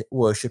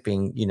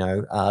worshiping,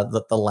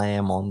 the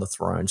Lamb on the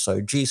throne. So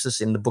Jesus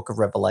in the Book of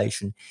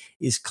Revelation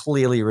is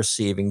clearly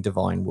receiving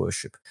divine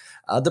worship.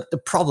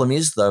 The problem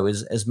is, though,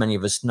 as many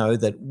of us know,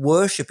 that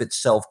worship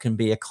itself can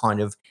be a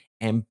kind of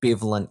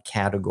ambivalent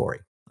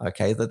category.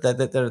 Okay,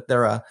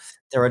 there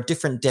are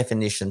different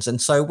definitions,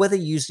 and so whether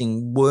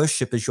using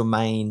worship as your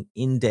main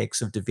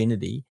index of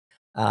divinity,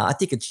 I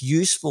think it's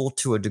useful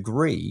to a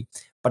degree,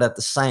 but at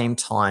the same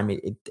time,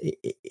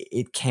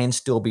 it can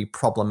still be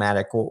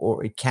problematic,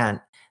 or it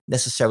can't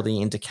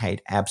necessarily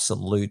indicate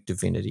absolute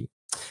divinity.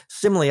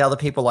 Similarly, other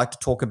people like to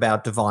talk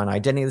about divine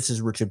identity. This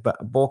is Richard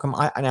Bauckham.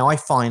 I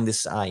find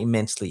this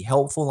immensely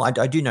helpful. I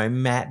do know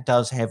Matt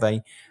does have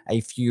a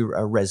few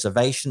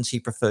reservations.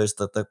 He prefers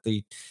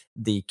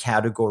the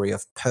category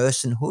of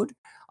personhood.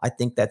 I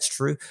think that's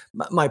true.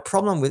 My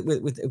problem with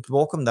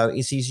Bauckham, though,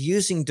 is he's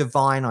using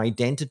divine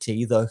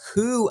identity, the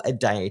who a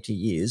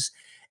deity is,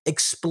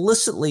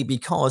 explicitly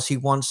because he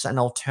wants an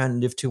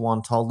alternative to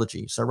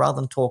ontology. So rather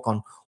than talk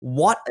on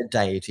what a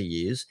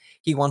deity is,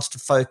 he wants to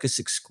focus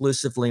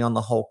exclusively on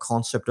the whole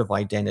concept of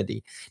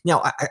identity.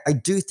 Now, I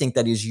do think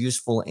that is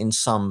useful in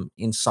some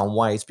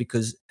ways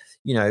because,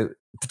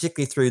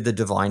 particularly through the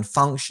divine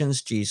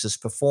functions Jesus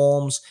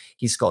performs,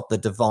 he's got the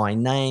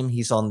divine name.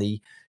 He's on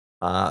the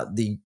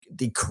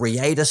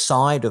creator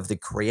side of the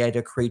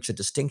creator creature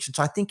distinction.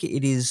 So I think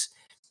it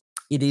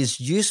is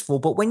useful,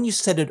 but when you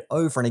set it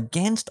over and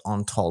against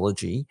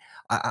ontology,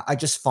 I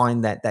just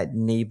find that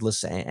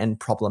needless and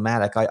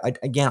problematic.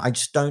 I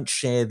just don't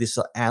share this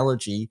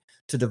allergy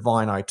to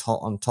divine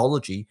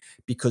ontology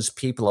because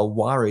people are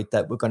worried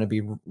that we're going to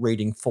be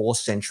reading 4th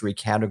century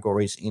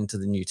categories into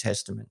the New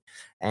Testament,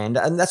 and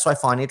that's what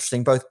I find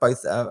interesting. Both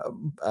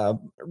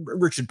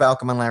Richard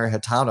Bauckham and Larry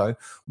Hurtado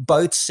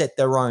both set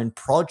their own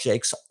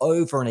projects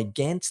over and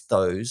against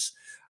those.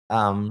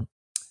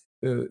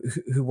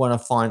 Who want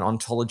to find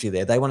ontology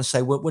there. They want to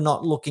say, we're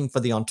not looking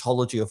for the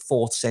ontology of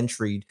 4th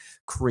century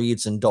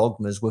creeds and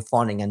dogmas. We're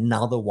finding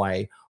another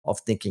way of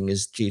thinking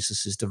as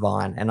Jesus is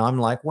divine. And I'm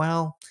like,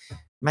 well,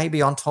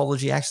 maybe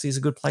ontology actually is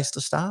a good place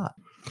to start.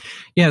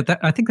 Yeah,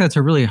 I think that's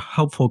a really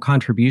helpful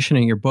contribution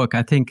in your book.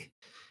 I think,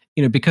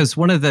 because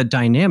one of the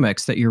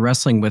dynamics that you're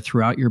wrestling with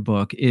throughout your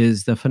book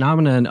is the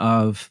phenomenon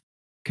of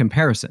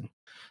comparison.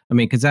 I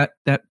mean, because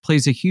that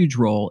plays a huge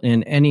role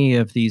in any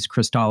of these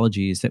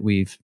Christologies that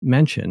we've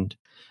mentioned.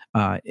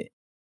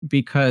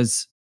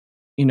 Because,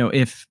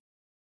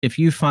 if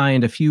you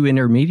find a few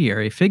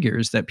intermediary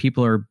figures that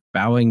people are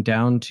bowing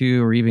down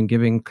to or even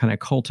giving kind of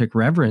cultic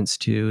reverence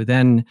to,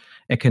 then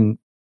it can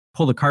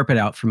pull the carpet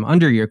out from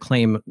under your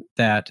claim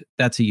that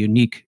that's a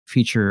unique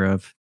feature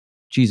of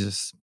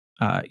Jesus,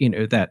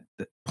 that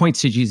points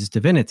to Jesus'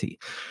 divinity,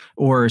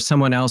 or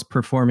someone else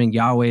performing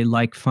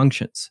Yahweh-like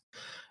functions.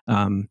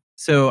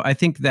 So I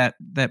think that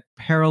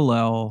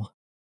parallel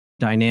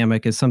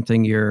dynamic is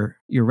something you're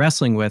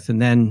wrestling with,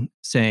 and then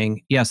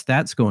saying, yes,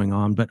 that's going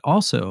on, but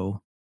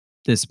also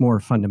this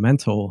more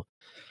fundamental,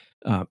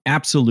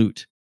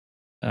 absolute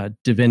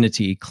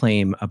divinity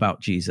claim about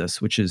Jesus,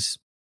 which is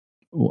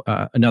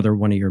another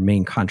one of your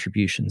main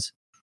contributions.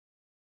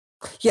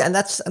 Yeah, and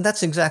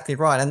that's exactly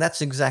right, and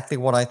that's exactly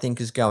what I think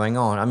is going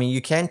on. I mean,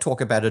 you can talk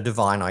about a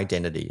divine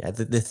identity.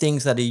 The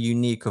things that are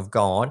unique of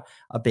God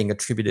are being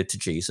attributed to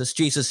Jesus.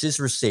 Jesus is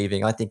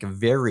receiving, I think, a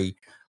very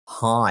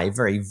high,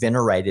 very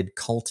venerated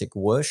cultic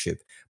worship.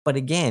 But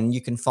again,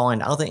 you can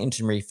find other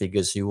intermediary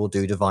figures who will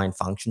do divine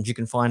functions. You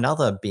can find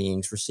other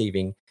beings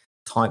receiving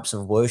types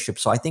of worship.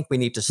 So I think we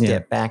need to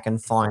step back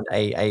and find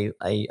a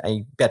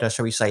better,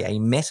 shall we say, a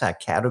meta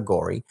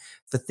category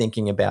for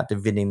thinking about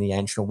divining the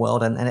ancient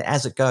world. And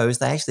as it goes,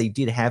 they actually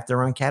did have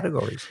their own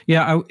categories.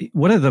 Yeah,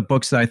 one of the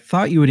books that I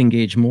thought you would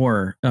engage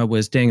more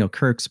was Daniel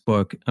Kirk's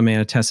book, A Man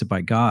Attested by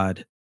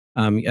God.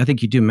 I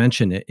think you do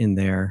mention it in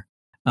there.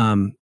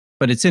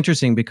 But it's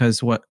interesting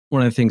because one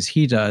of the things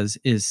he does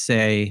is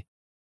say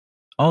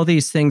all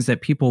these things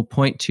that people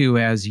point to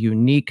as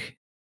unique,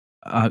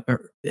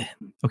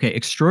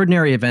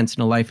 extraordinary events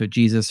in the life of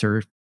Jesus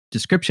or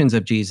descriptions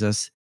of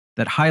Jesus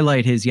that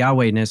highlight his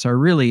Yahwehness are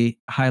really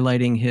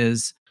highlighting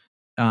his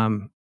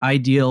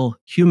ideal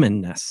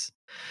humanness.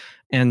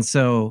 And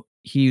so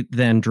he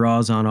then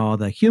draws on all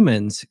the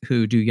humans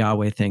who do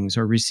Yahweh things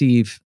or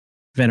receive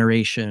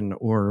veneration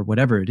or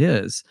whatever it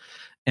is.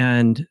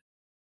 And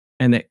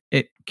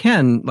it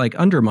can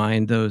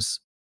undermine those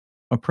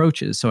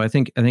approaches. So I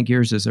think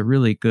yours is a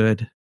really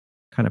good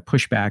kind of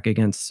pushback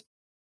against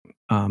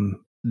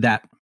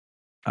that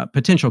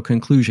potential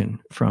conclusion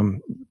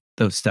from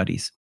those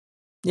studies.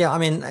 Yeah, I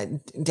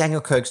mean, Daniel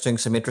Kirk's doing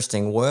some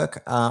interesting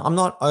work. I'm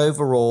not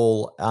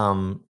overall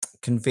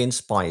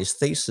convinced by his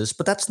thesis,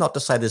 but that's not to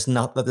say there's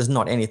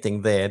not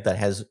anything there that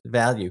has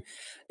value.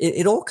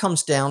 It all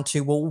comes down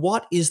to, well,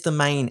 what is the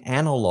main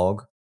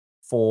analog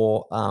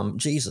for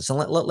Jesus? And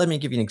let me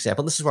give you an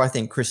example. This is where I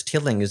think Chris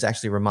Tilling is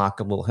actually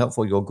remarkable,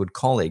 helpful, your good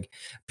colleague.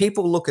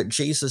 People look at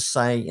Jesus,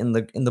 say, in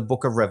the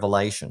book of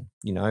Revelation.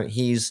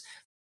 He's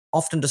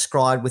often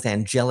described with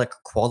angelic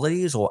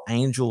qualities or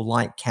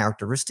angel-like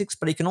characteristics,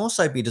 but he can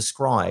also be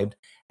described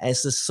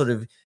as this sort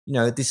of,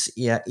 this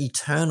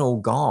eternal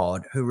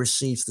God who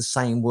receives the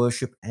same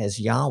worship as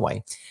Yahweh.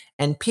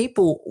 And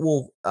people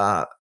will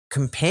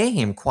compare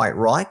him quite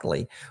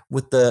rightly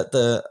with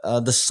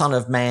the Son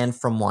of Man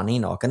from 1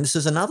 Enoch. And this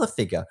is another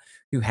figure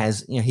who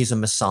has, he's a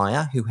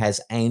Messiah who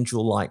has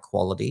angel-like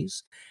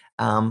qualities,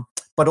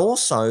 but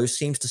also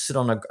seems to sit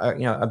on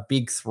a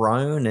big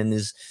throne and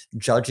is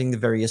judging the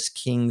various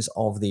kings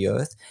of the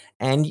earth.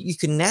 And you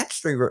can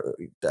naturally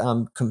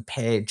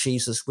compare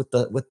Jesus with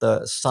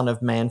the Son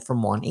of Man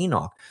from 1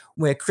 Enoch,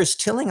 where Chris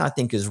Tilling, I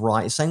think, is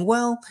right, saying,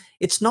 well,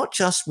 it's not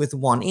just with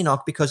 1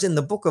 Enoch, because in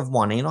the book of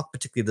 1 Enoch,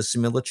 particularly the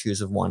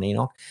similitudes of 1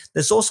 Enoch,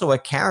 there's also a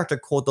character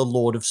called the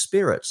Lord of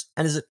Spirits.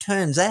 And as it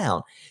turns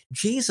out,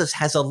 Jesus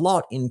has a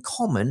lot in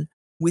common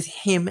with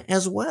him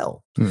as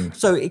well.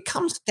 So it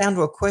comes down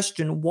to a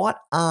question: what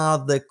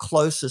are the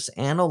closest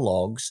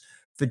analogs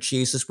for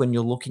Jesus when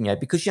you're looking at?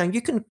 Because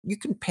you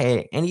can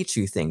pair any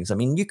two things. I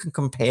mean, you can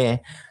compare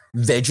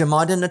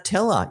Vegemite and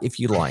Nutella if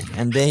you like,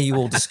 and there you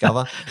will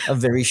discover a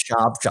very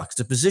sharp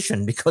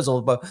juxtaposition, because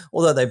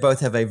although they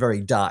both have a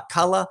very dark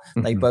color,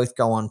 they both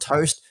go on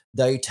toast,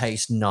 they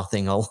taste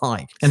nothing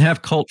alike. And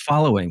have cult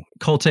following,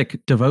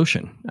 cultic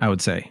devotion, I would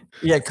say.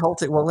 Yeah,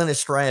 cultic. Well, in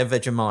Australia,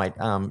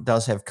 Vegemite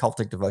does have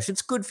cultic devotion.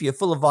 It's good for you,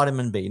 full of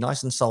vitamin B,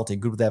 nice and salty,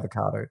 good with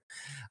avocado.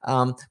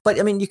 But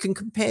I mean, you can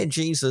compare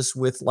Jesus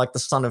with like the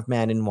Son of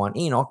Man in 1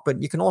 Enoch,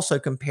 but you can also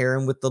compare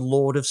him with the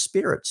Lord of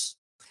Spirits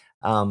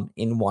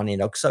in 1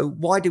 Enoch. So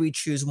why do we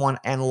choose one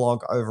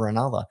analog over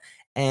another?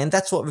 And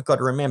that's what we've got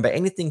to remember.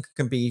 Anything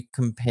can be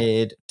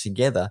compared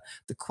together.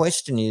 The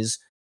question is,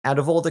 out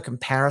of all the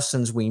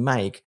comparisons we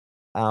make,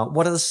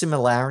 what are the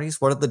similarities?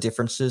 What are the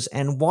differences?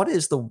 And what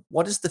is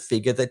the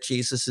figure that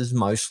Jesus is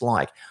most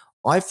like?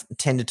 I've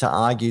tended to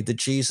argue that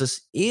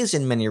Jesus is,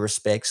 in many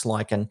respects,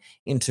 like an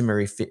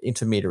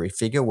intermediary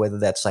figure, whether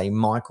that's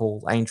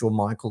Angel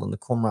Michael in the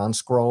Qumran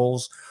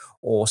scrolls,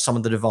 or some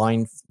of the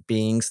divine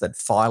beings that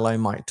Philo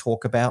might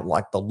talk about,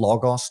 like the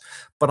Logos.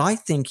 But I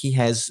think he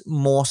has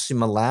more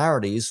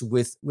similarities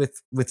with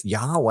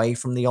Yahweh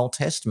from the Old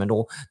Testament,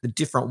 or the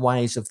different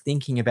ways of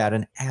thinking about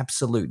an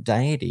absolute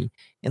deity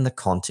in the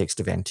context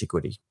of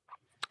antiquity.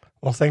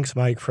 Well, thanks,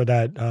 Mike, for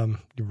that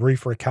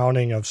brief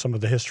recounting of some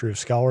of the history of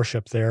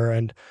scholarship there.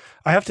 And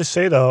I have to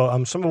say,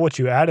 though, some of what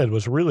you added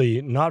was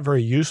really not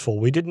very useful.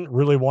 We didn't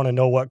really want to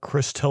know what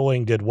Chris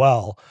Tilling did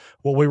well.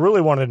 What we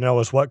really wanted to know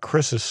is what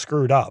Chris has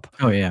screwed up.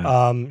 Oh,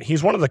 yeah.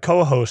 He's one of the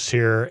co-hosts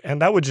here,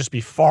 and that would just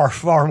be far,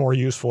 far more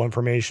useful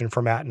information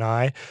for Matt and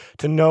I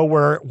to know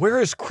where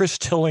is Chris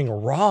Tilling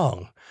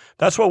wrong.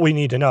 That's what we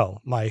need to know,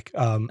 Mike.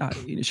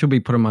 Should we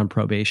put him on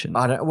probation?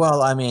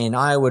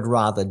 I would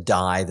rather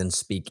die than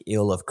speak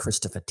ill of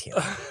Christopher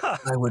Tilling.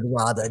 I would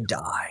rather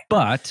die.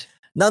 But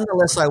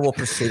nonetheless, I will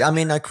proceed. I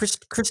mean, Chris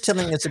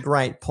Tilling is a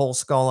great Paul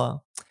scholar,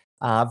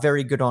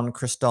 very good on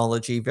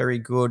Christology, very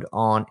good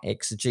on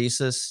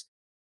exegesis.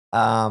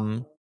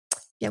 Where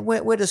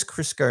does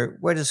Chris go?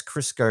 Where does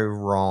Chris go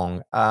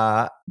wrong?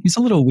 He's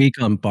a little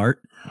weak on Barth.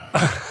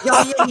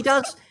 Yeah, he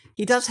does.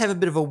 He does have a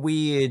bit of a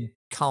weird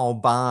Karl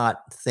Barth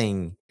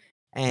thing,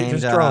 and he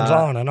just drones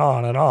on and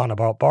on and on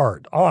about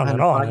Barth, on.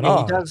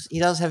 He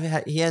does have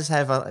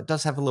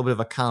a little bit of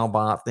a Karl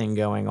Barth thing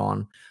going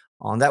on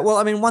that. Well,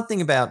 I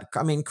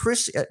mean,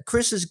 Chris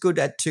is good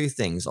at two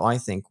things, I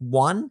think.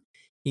 One,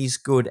 he's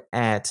good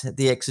at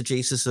the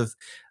exegesis of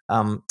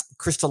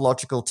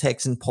Christological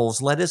texts in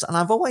Paul's letters, and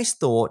I've always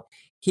thought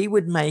he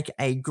would make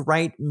a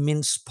great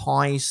mince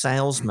pie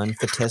salesman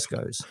for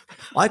Tesco's.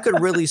 I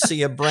could really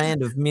see a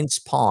brand of mince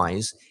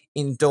pies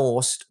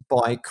endorsed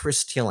by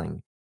Chris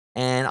Tilling.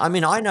 And I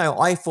mean, I know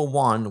I, for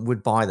one,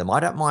 would buy them. I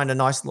don't mind a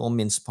nice little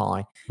mince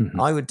pie. Mm-hmm.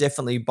 I would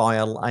definitely buy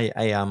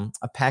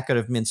a packet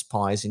of mince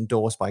pies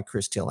endorsed by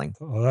Chris Tilling.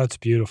 Oh, that's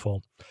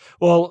beautiful.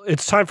 Well,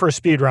 it's time for a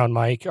speed round,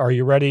 Mike. Are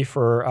you ready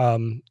for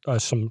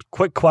some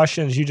quick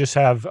questions? You just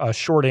have a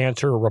short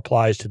answer or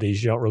replies to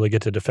these. You don't really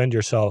get to defend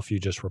yourself. You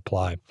just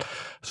reply.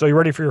 So you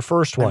ready for your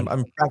first one?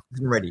 I'm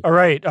practicing ready. All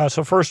right.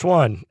 So first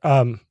one.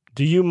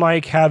 Do you,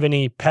 Mike, have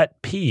any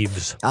pet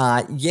peeves?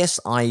 Yes,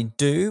 I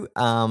do.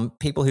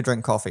 People who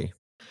drink coffee.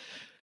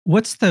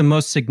 What's the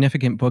most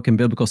significant book in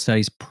biblical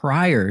studies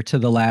prior to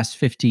the last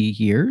 50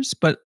 years,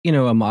 but, a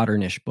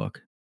modernish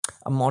book?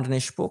 A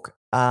modernish book?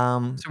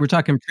 So we're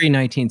talking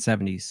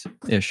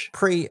pre-1970s-ish.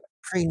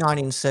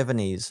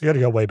 Pre-1970s. You got to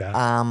go way back.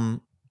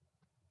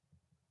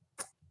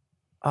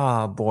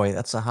 Oh, boy,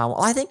 that's a hard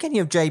one. I think any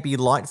of J.B.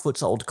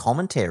 Lightfoot's old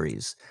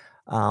commentaries.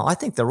 I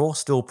think they're all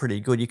still pretty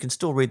good. You can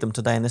still read them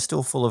today, and they're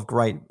still full of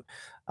great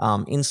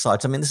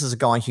insights. I mean, this is a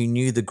guy who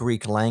knew the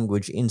Greek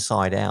language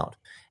inside out,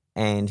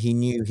 and he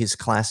knew his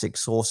classic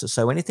sources.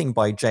 So anything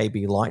by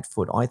J.B.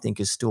 Lightfoot, I think,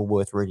 is still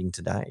worth reading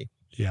today.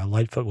 Yeah,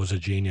 Lightfoot was a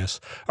genius.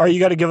 All right, you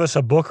got to give us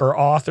a book or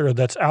author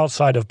that's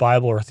outside of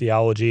Bible or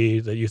theology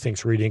that you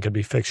think's reading. Could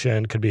be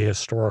fiction, could be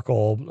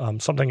historical,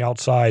 something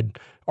outside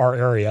our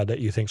area that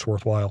you think's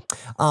worthwhile.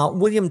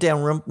 William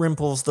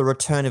Dalrymple's The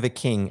Return of a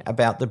King,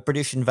 about the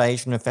British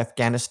invasion of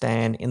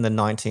Afghanistan in the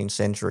 19th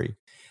century.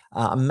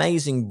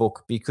 Amazing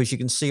book, because you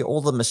can see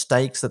all the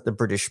mistakes that the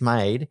British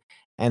made,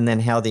 and then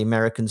how the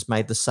Americans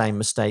made the same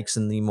mistakes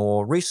in the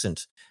more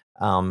recent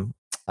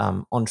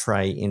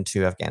entree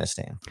into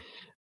Afghanistan.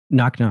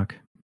 Knock, knock.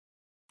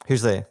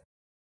 Who's there?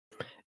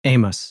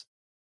 Amos.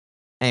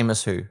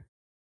 Amos who?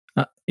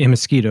 A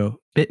mosquito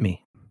bit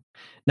me.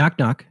 Knock,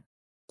 knock.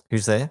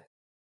 Who's there?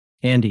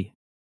 Andy.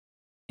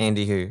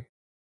 Andy who?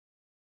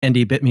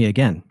 Andy bit me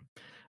again.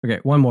 Okay,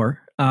 one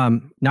more.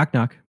 Knock,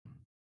 knock.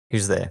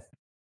 Who's there?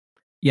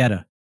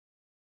 Yetta.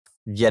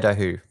 Yetta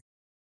who?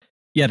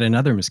 Yet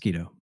another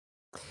mosquito.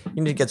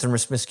 You need to get some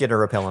mosquito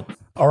repellent.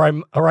 All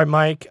right,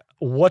 Mike.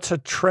 What's a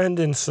trend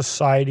in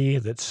society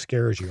that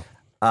scares you?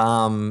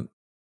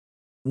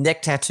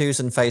 Neck tattoos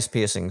and face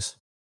piercings.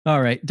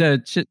 All right, to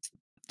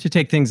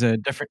take things a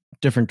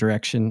different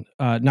direction.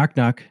 Knock,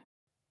 knock.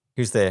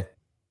 Who's there?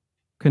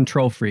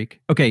 Control freak.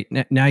 Okay,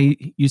 now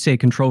you say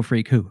control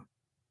freak who?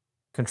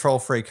 Control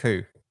freak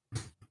who?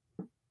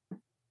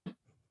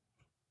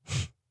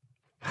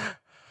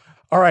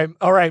 All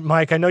right,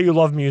 Mike. I know you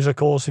love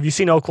musicals. Have you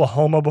seen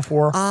Oklahoma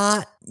before?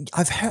 I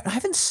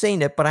haven't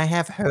seen it, but I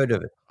have heard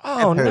of it.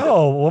 Oh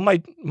no! Well,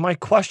 my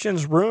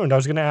question's ruined. I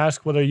was going to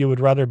ask whether you would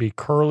rather be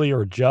Curly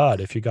or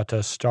Judd if you got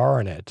to star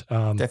in it.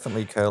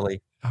 Definitely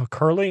Curly. Oh,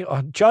 Curly.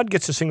 Judd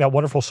gets to sing that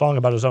wonderful song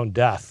about his own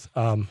death.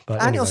 But and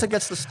anyway. he also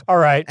gets to. All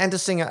right. And to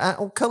sing.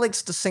 Curly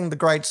gets to sing the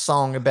great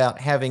song about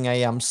having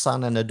a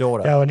son and a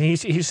daughter. Yeah, and he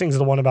sings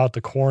the one about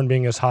the corn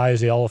being as high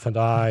as the elephant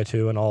eye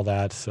too, and all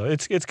that. So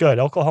it's good.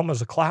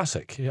 Oklahoma's a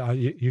classic. Yeah,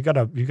 you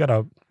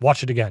gotta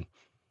watch it again.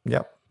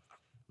 Yep.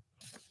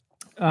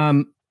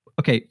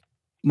 Okay,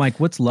 Mike.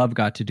 What's love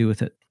got to do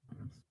with it?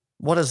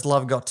 What has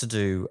love got to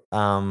do?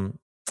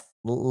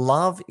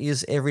 Love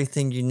is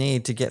everything you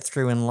need to get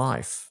through in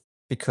life.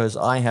 Because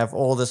I have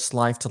all this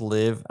life to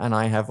live and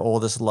I have all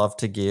this love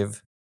to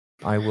give,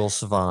 I will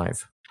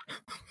survive.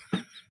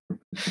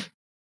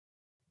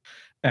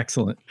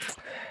 Excellent.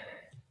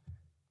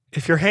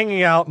 If you're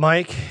hanging out,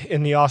 Mike,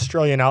 in the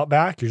Australian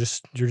outback, you're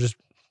just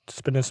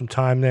spending some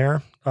time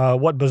there.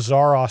 What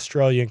bizarre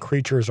Australian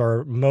creatures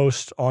are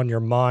most on your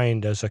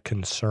mind as a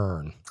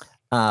concern?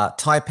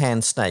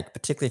 Taipan snake,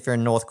 particularly if you're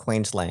in North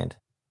Queensland.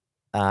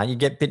 You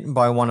get bitten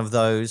by one of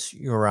those,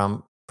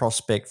 your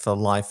prospect for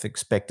life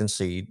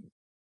expectancy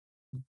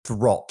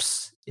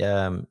drops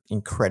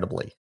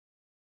incredibly.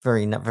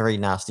 Very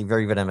nasty,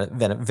 very venomous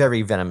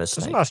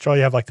snake. Doesn't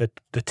Australia have like the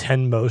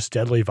 10 most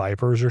deadly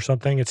vipers or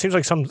something? It seems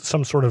like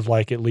some sort of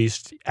like at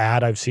least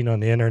ad I've seen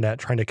on the internet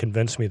trying to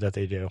convince me that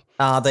they do.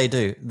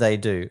 They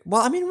do.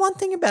 Well, I mean, one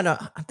thing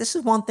about this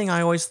is one thing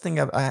I always think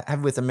I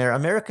have with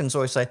Americans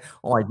always say,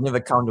 "Oh, I'd never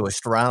come to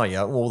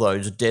Australia, all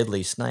those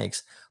deadly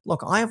snakes."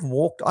 Look, I've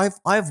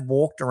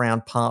walked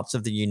around parts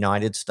of the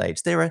United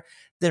States.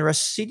 There are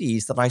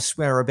cities that I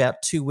swear are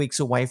about 2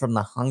 weeks away from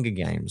the Hunger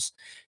Games.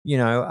 You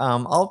know,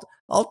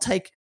 I'll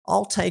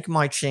take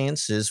my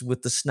chances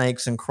with the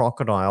snakes and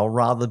crocodile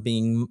rather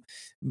being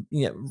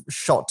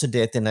shot to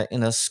death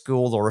in a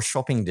school or a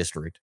shopping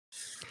district.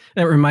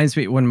 That reminds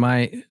me when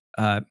my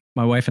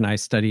wife and I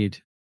studied.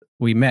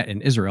 We met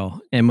in Israel,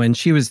 and when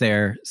she was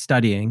there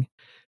studying,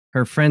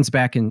 her friends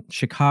back in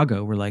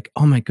Chicago were like,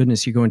 "Oh my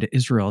goodness, you're going to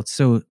Israel. It's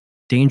so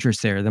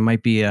dangerous there. There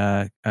might be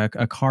a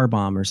car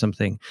bomb or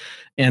something."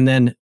 And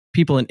then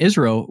people in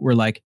Israel were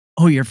like,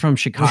 "Oh, you're from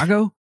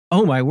Chicago?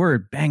 Oh my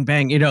word, bang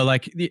bang."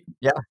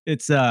 Yeah,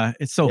 it's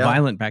so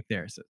violent back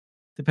there. So it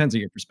depends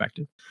on your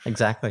perspective.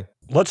 Exactly.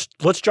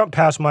 Let's jump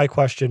past my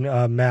question,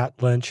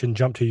 Matt Lynch, and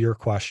jump to your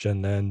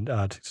question, and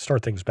to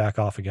start things back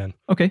off again.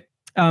 Okay.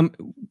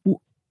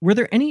 Were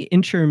there any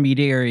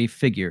intermediary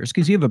figures?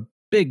 Because you have a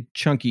big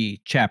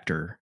chunky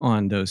chapter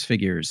on those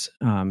figures.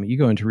 You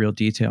go into real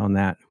detail on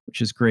that, which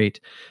is great.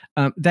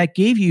 That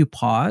gave you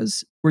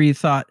pause where you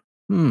thought,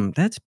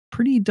 that's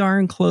pretty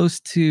darn close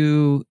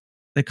to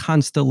the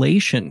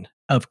constellation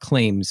of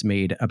claims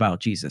made about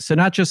Jesus. So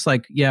not just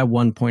like,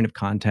 one point of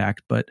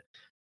contact, but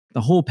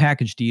the whole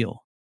package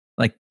deal.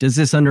 Like, does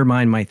this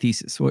undermine my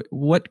thesis?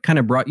 What kind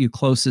of brought you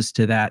closest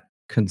to that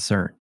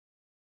concern?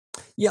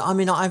 Yeah, I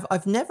mean,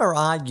 I've never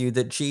argued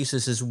that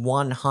Jesus is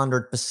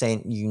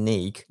 100%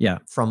 unique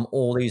from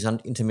all these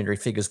intermediary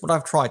figures. What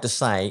I've tried to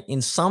say,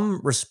 in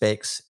some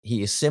respects,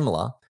 he is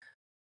similar,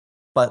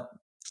 but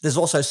there's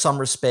also some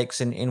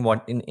respects in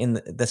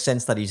the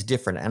sense that he's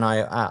different. And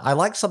I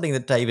like something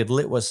that David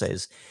Litwa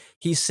says.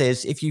 He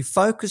says, if you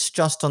focus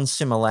just on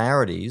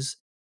similarities,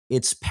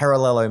 it's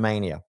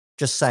parallelomania.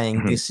 Just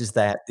saying this is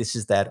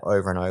that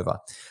over and over.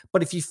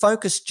 But if you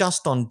focus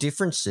just on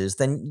differences,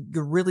 then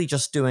you're really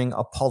just doing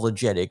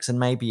apologetics and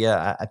maybe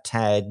a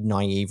tad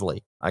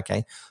naively.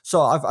 Okay. So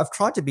I've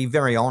tried to be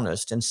very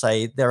honest and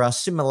say there are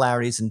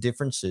similarities and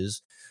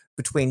differences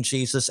between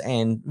Jesus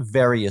and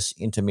various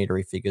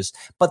intermediary figures.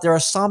 But there are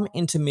some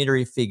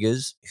intermediary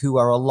figures who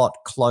are a lot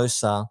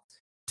closer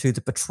to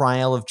the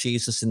portrayal of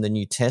Jesus in the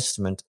New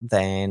Testament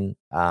than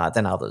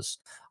others.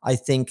 I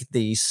think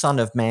the Son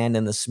of Man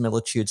and the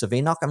similitudes of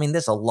Enoch, I mean,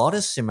 there's a lot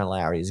of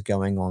similarities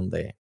going on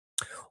there.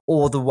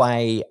 Or the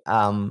way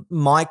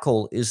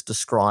Michael is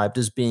described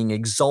as being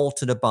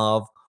exalted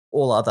above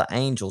all other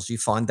angels. You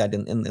find that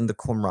in the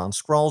Qumran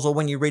scrolls, or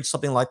when you read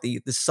something like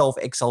the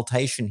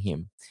self-exaltation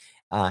hymn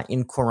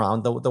in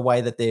Quran, the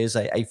way that there's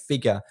a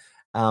figure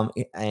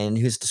and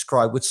who's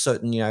described with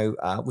certain,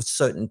 with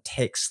certain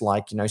texts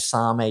like,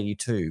 Psalm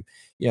 82,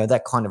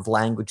 that kind of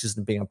language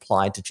isn't being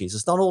applied to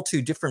Jesus. Not all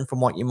too different from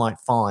what you might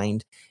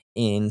find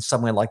in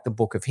somewhere like the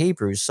book of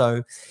Hebrews.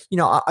 So,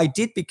 I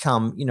did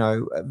become,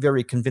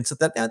 very convinced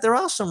that there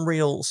are some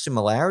real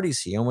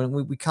similarities here. And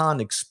we can't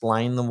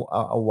explain them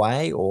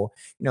away, or,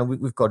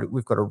 we've got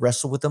to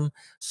wrestle with them.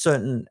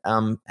 Certain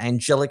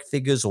angelic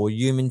figures or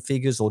human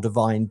figures or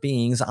divine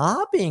beings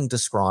are being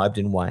described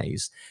in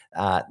ways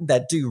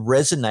that do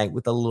resonate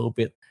with a little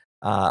bit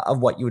of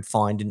what you would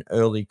find in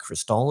early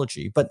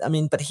Christology. But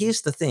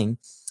here's the thing.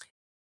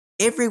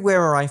 Everywhere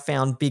where I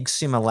found big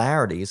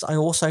similarities, I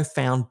also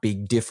found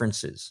big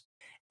differences,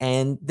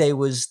 and there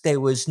was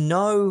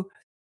no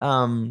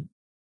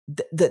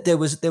there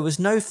was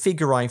no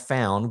figure I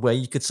found where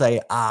you could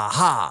say,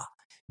 "Aha,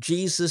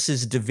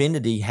 Jesus's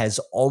divinity has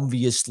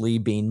obviously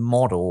been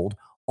modeled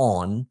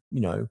on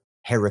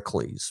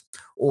Heracles,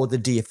 or the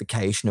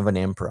deification of an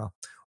emperor,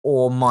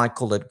 or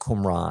Michael at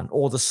Qumran,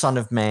 or the Son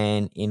of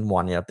Man in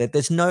one."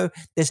 There's no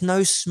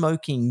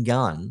smoking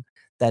gun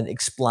that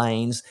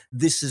explains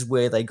this is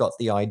where they got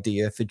the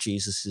idea for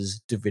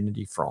Jesus's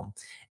divinity from.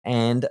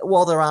 And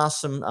while there are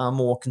some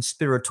more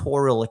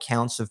conspiratorial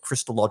accounts of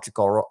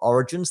Christological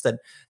origins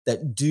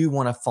that do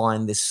want to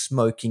find this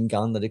smoking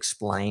gun that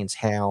explains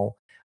how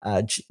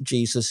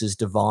Jesus is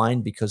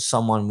divine because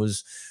someone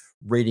was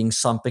reading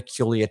some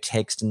peculiar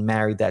text and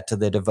married that to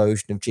their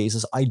devotion of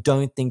Jesus, I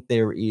don't think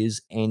there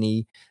is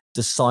any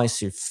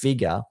decisive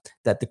figure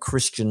that the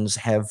Christians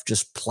have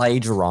just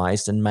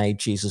plagiarized and made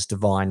Jesus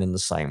divine in the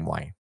same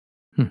way.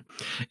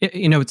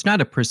 It's not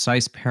a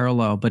precise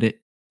parallel, but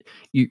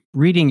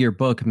reading your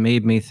book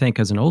made me think,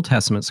 as an Old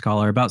Testament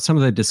scholar, about some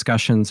of the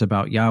discussions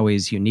about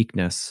Yahweh's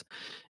uniqueness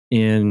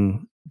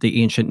in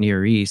the ancient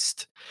Near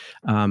East.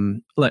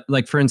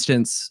 Like, for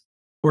instance,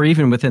 or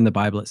even within the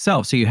Bible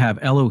itself. So you have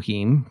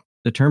Elohim,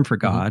 the term for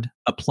God,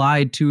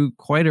 applied to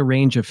quite a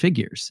range of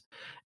figures.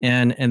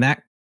 And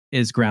that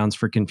is grounds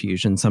for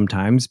confusion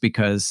sometimes,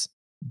 because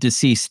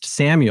deceased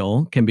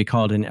Samuel can be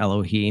called an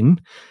Elohim,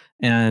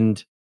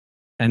 and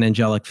an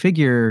angelic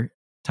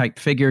type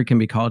figure can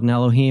be called an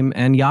Elohim,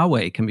 and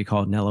Yahweh can be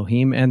called an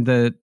Elohim, and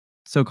the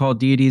so-called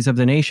deities of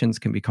the nations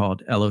can be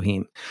called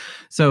Elohim.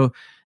 So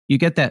you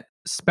get that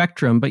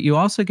spectrum, but you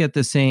also get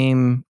the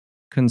same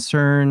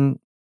concern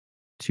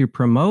to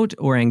promote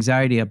or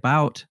anxiety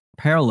about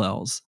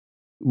parallels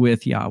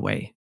with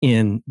Yahweh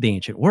in the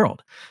ancient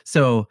world.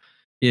 So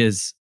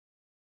is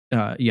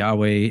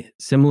Yahweh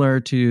similar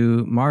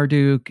to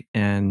Marduk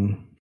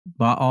and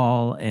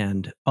Baal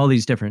and all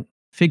these different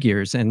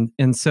figures? And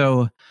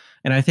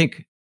I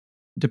think,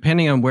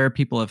 depending on where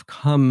people have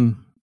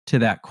come to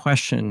that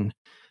question,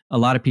 a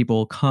lot of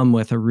people come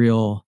with a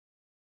real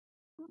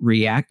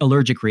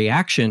allergic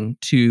reaction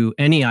to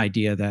any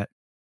idea that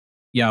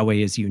Yahweh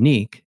is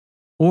unique,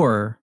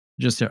 or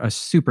just a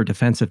super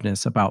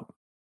defensiveness about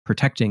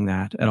protecting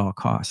that at all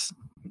costs.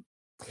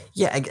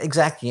 Yeah,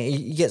 exactly.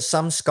 You get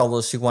some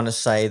scholars who want to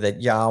say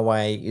that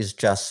Yahweh is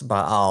just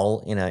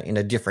Baal in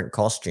a different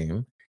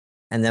costume,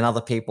 and then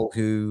other people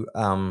who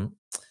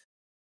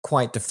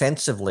quite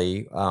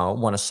defensively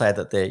want to say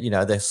that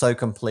they're so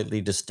completely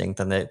distinct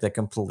and they're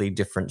completely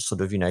different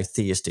sort of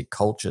theistic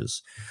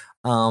cultures.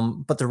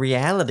 But the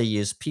reality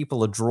is,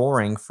 people are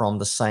drawing from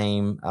the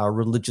same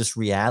religious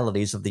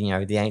realities of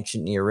the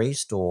ancient Near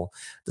East or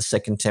the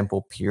Second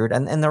Temple period,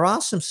 and there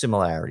are some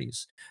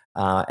similarities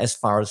as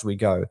far as we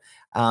go.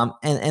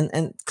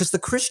 And because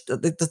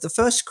the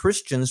first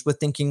Christians were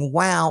thinking,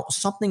 wow,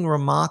 something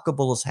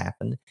remarkable has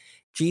happened.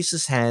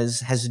 Jesus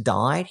has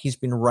died. He's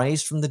been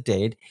raised from the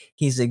dead.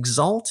 He's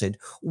exalted.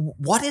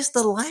 What is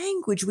the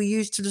language we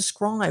use to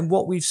describe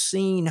what we've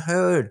seen,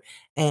 heard,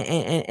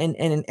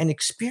 and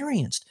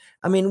experienced?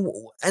 I mean,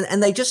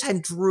 and they just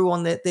drew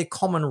on their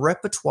common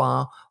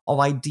repertoire of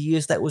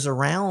ideas that was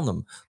around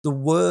them, the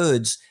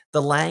words,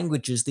 the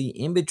languages, the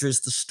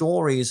images, the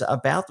stories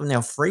about them.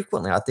 Now,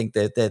 frequently, I think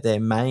their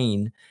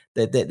main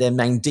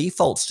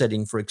default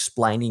setting for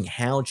explaining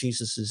how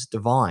Jesus is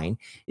divine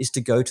is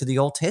to go to the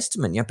Old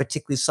Testament,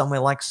 particularly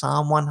somewhere like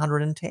Psalm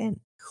 110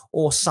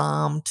 or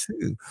Psalm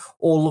 2,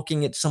 or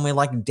looking at somewhere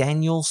like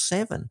Daniel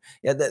 7.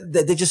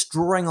 They're just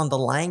drawing on the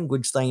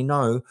language they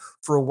know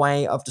for a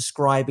way of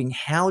describing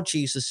how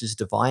Jesus is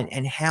divine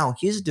and how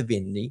his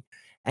divinity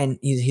and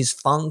his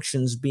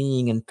functions,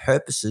 being, and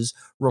purposes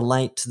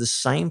relate to the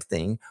same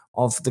thing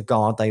of the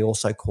God they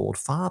also called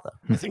Father.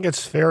 I think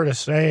it's fair to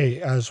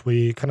say, as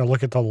we kind of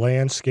look at the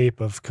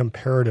landscape of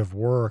comparative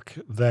work,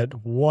 that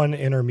one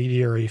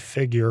intermediary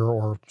figure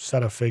or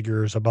set of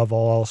figures above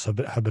all else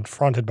have been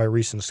fronted by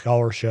recent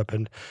scholarship,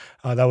 and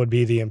that would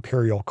be the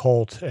imperial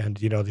cult and,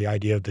 the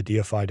idea of the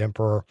deified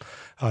emperor.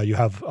 You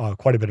have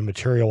quite a bit of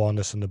material on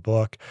this in the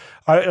book.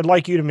 I'd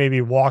like you to maybe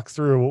walk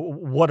through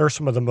what are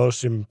some of the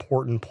most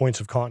important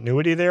points of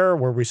continuity there,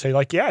 where we say,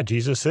 like, yeah,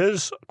 Jesus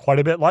is quite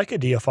a bit like a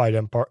deified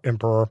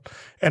emperor,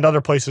 and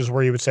other places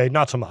where you would say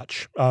not so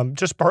much,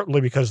 just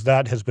partly because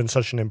that has been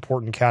such an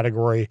important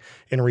category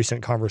in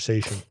recent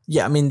conversation.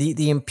 Yeah, I mean,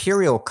 the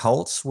imperial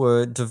cults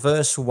were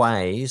diverse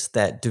ways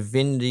that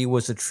divinity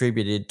was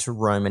attributed to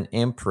Roman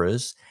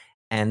emperors,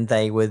 and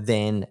they were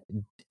then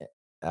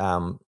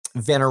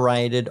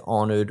venerated,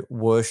 honored,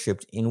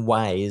 worshipped in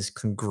ways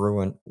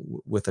congruent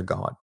with a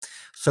god.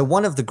 So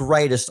one of the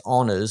greatest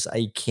honors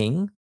a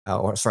king,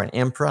 an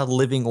emperor,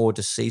 living or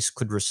deceased,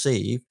 could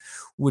receive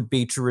would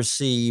be to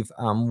receive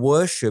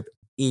worship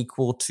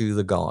equal to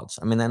the gods.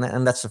 I mean,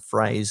 and that's a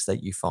phrase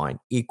that you find,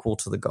 equal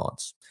to the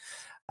gods.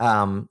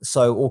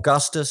 So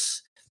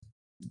Augustus,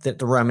 the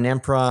Roman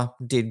emperor,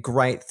 did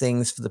great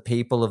things for the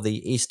people of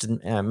the Eastern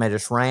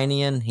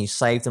Mediterranean. He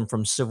saved them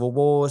from civil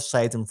wars,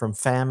 saved them from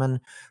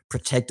famine,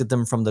 protected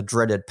them from the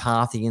dreaded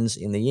Parthians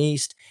in the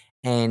east.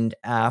 And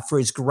for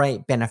his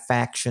great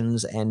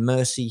benefactions and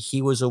mercy,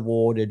 he was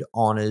awarded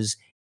honors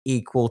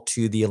equal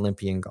to the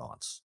Olympian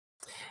gods.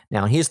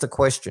 Now, here's the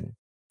question.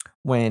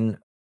 When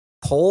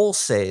Paul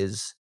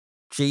says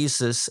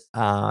Jesus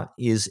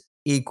is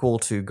equal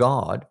to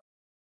God,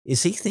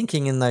 is he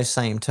thinking in those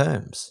same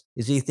terms?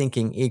 Is he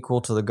thinking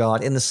equal to the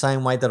god in the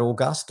same way that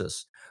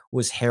Augustus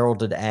was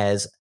heralded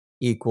as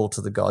equal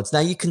to the gods?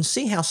 Now, you can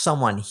see how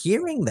someone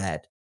hearing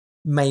that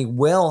may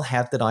well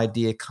have that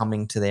idea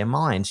coming to their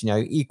minds.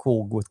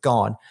 Equal with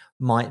God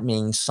might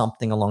mean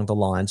something along the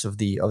lines of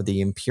the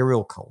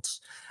imperial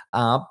cults.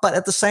 But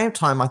at the same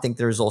time, I think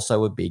there is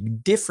also a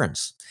big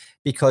difference,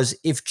 because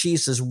if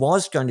Jesus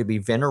was going to be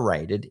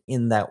venerated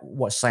in that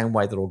same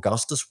way that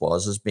Augustus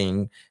was, as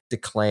being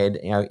declared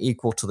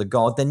equal to the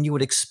god, then you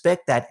would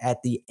expect that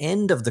at the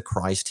end of the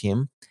Christ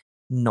hymn,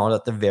 not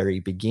at the very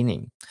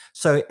beginning.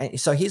 So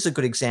here's a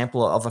good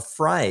example of a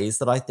phrase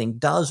that I think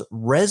does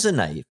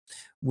resonate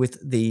with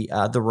the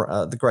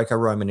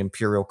Greco-Roman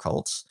imperial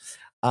cults.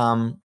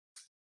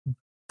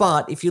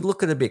 But if you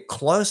look at it a bit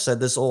closer,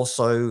 there's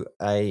also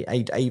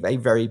a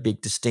very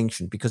big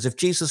distinction, because if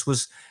Jesus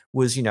was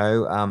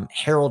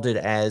heralded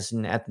as,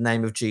 at the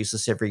name of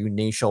Jesus, every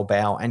knee shall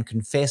bow and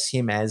confess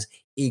him as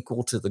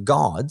equal to the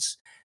gods,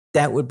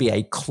 that would be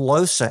a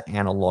closer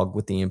analog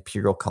with the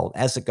imperial cult.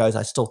 As it goes,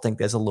 I still think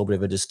there's a little bit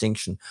of a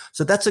distinction.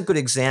 So that's a good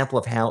example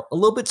of how a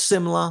little bit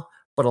similar,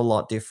 but a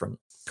lot different.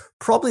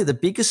 Probably the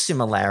biggest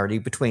similarity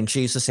between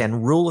Jesus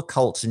and ruler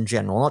cults in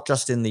general, not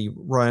just in the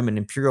Roman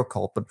imperial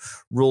cult, but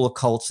ruler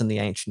cults in the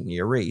ancient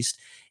Near East,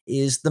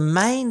 is the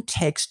main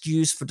text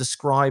used for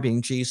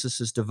describing Jesus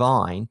as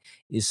divine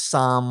is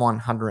Psalm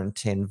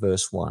 110,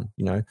 verse 1.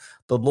 The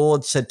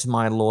Lord said to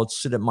my Lord,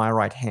 sit at my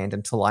right hand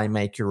until I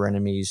make your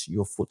enemies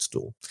your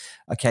footstool.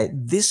 Okay,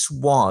 this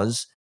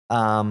was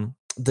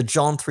the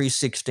John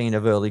 3:16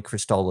 of early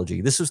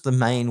Christology. This was the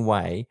main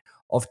way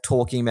of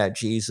talking about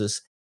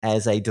Jesus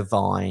as a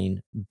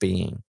divine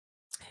being.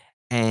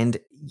 And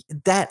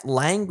that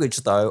language,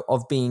 though,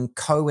 of being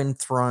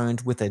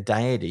co-enthroned with a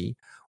deity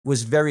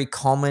was very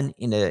common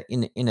in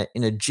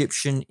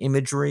Egyptian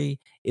imagery.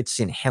 It's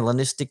in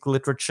Hellenistic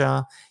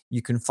literature.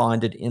 You can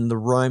find it in the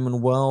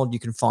Roman world. You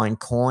can find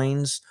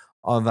coins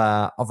of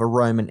a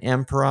Roman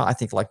emperor, I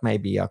think like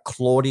maybe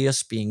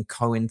Claudius being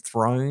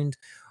co-enthroned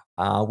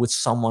with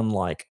someone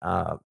like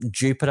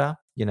Jupiter,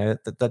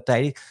 the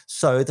deity.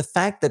 So the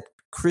fact that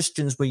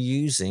Christians were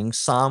using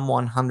Psalm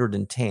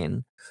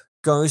 110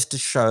 goes to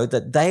show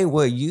that they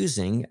were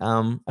using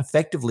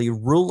effectively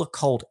ruler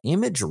cult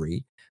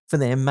imagery for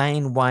their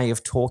main way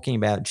of talking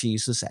about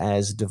Jesus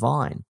as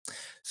divine.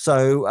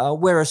 So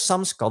whereas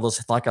some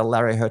scholars like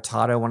Larry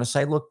Hurtado want to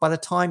say, look, by the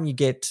time you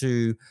get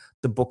to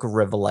the book of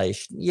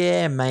Revelation,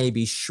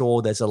 maybe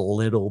sure there's a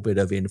little bit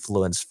of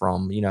influence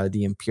from,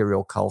 the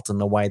imperial cult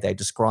and the way they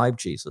describe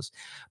Jesus.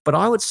 But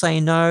I would say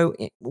no,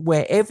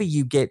 wherever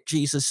you get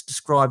Jesus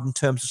described in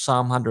terms of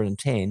Psalm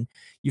 110,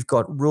 you've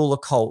got ruler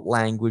cult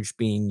language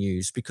being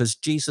used, because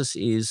Jesus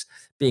is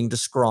being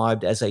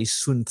described as a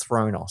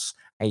sunthronos,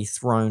 a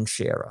throne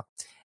sharer.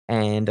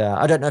 And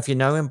I don't know if you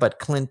know him, but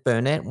Clint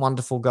Burnett,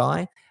 wonderful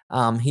guy.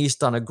 He's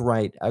done a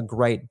great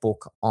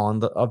book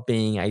of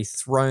being a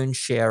throne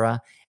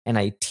sharer and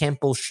a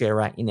temple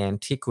sharer in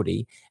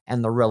antiquity,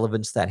 and the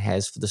relevance that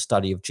has for the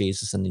study of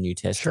Jesus in the New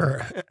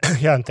Testament. Sure.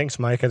 Yeah, and thanks,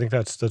 Mike. I think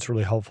that's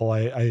really helpful.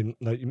 It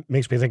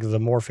makes me think of the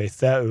Morphe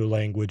Theou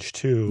language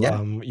too, Yeah.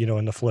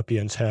 In the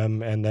Philippians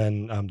hymn, and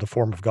then the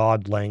form of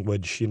God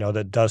language,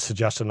 that does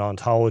suggest an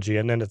ontology.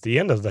 And then at the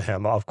end of the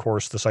hymn, of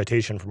course, the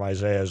citation from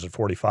Isaiah is at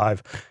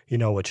 45,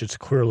 which is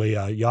clearly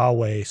a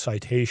Yahweh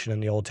citation in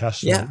the Old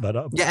Testament. Yeah. But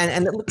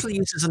And it literally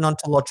uses an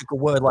ontological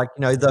word like,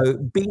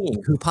 the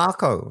being,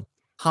 hupakon,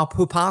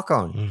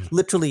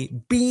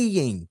 literally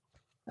being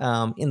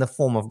in the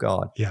form of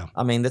God. Yeah.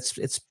 I mean,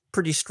 it's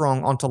pretty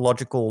strong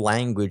ontological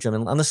language. I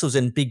mean, and this was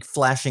in big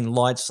flashing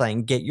lights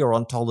saying, get your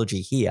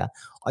ontology here.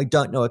 I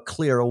don't know a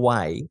clearer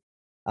way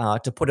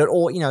to put it.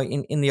 Or,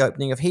 in the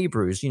opening of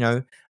Hebrews,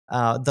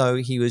 though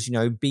he was,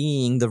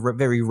 being the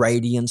very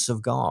radiance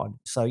of God.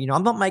 So,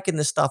 I'm not making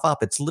this stuff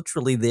up. It's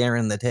literally there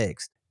in the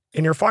text.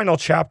 In your final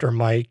chapter,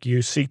 Mike,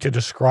 you seek to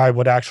describe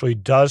what actually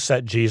does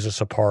set Jesus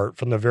apart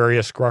from the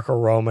various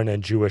Greco-Roman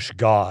and Jewish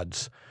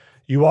gods.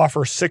 you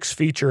offer 6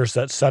 features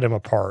that set him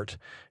apart.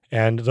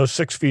 And those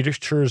 6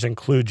 features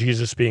include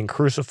Jesus being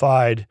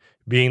crucified,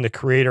 being the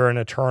creator and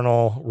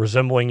eternal,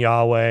 resembling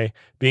Yahweh,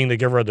 being the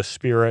giver of the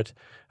Spirit,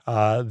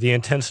 the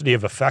intensity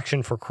of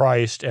affection for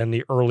Christ, and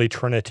the early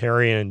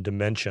Trinitarian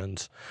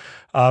dimensions.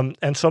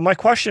 And so my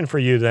question for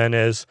you then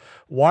is,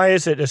 why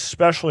is it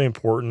especially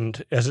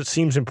important, as it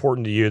seems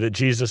important to you, that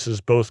Jesus is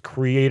both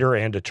creator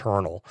and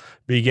eternal,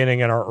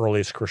 beginning in our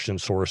earliest Christian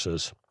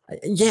sources?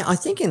 Yeah, I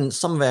think in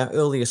some of our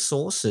earlier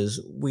sources,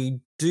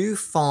 we do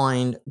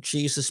find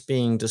Jesus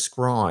being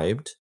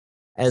described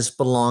as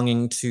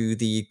belonging to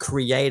the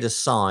creator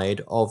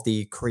side of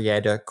the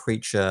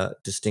creator-creature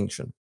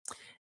distinction.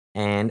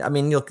 And I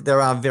mean, look, there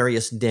are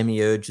various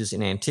demiurges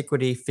in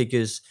antiquity,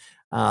 figures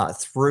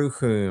through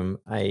whom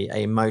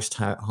a most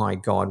high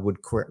God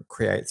would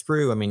create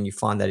through. I mean, you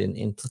find that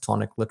in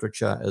Platonic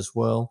literature as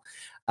well.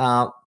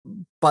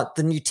 But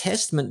the New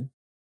Testament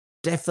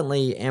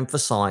definitely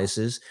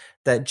emphasizes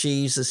that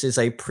Jesus is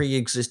a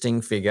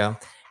pre-existing figure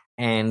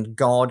and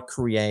God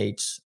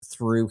creates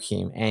through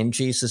him. And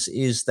Jesus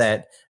is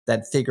that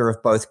figure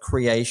of both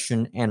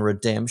creation and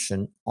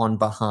redemption on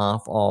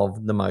behalf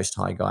of the Most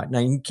High God. Now,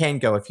 you can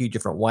go a few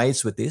different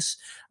ways with this.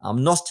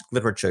 Gnostic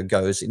literature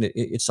goes in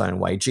its own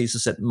way.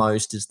 Jesus at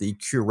most is the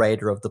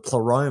curator of the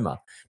pleroma,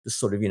 the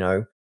sort of,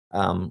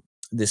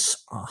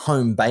 this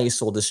home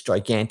base or this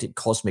gigantic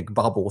cosmic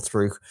bubble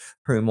through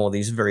whom all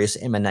these various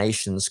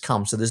emanations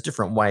come. So there's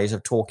different ways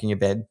of talking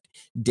about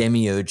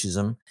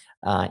demiurgism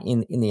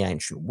in the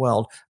ancient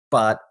world.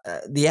 But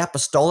the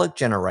apostolic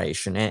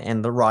generation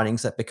and the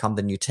writings that become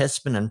the New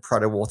Testament and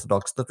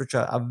proto-Orthodox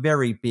literature are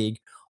very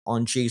big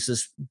on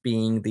Jesus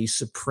being the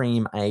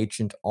supreme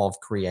agent of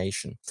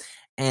creation.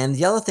 And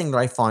the other thing that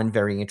I find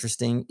very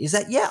interesting is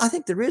that, I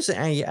think there is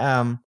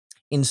a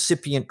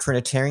incipient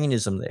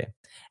Trinitarianism there.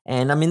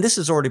 And I mean, this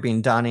has already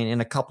been done in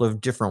a couple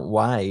of different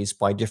ways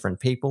by different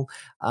people.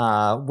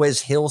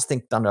 Wes Hill's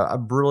done a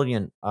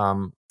brilliant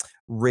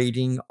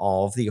reading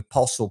of the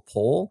Apostle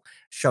Paul,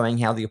 showing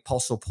how the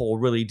Apostle Paul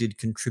really did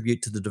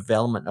contribute to the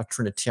development of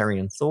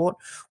Trinitarian thought.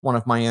 One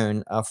of my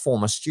own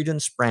former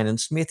students, Brandon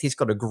Smith, he's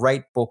got a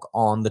great book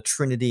on the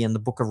Trinity in the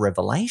book of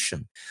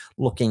Revelation,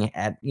 looking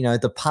at,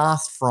 the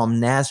path from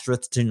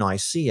Nazareth to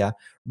Nicaea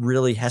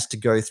really has to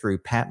go through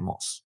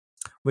Patmos.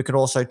 We could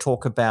also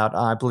talk about,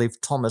 I believe,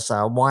 Thomas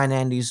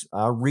Weinandy's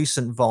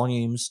recent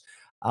volumes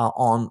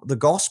on the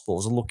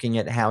Gospels, looking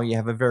at how you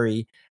have a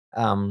very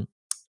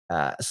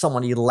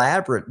somewhat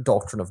elaborate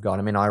doctrine of God.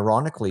 I mean,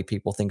 ironically,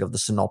 people think of the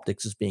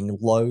Synoptics as being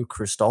low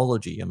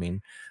Christology. I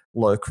mean,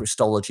 low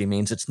Christology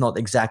means it's not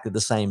exactly the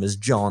same as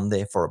John,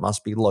 therefore it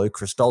must be low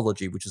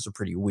Christology, which is a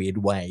pretty weird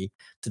way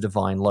to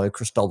define low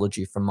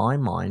Christology from my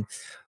mind.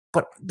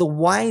 But the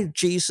way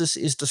Jesus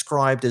is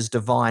described as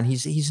divine,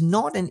 he's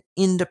not an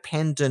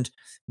independent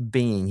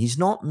being. He's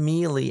not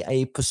merely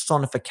a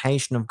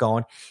personification of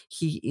God.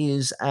 He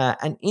is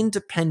an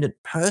independent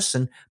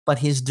person, but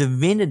his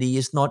divinity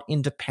is not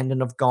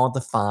independent of God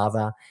the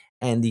Father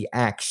and the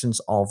actions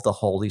of the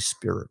Holy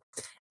Spirit.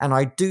 And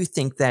I do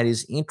think that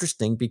is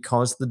interesting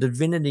because the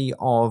divinity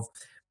of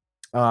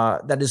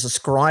that is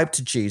ascribed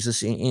to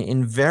Jesus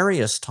in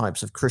various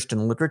types of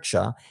Christian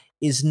literature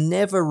is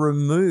never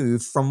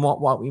removed from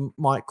what we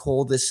might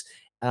call this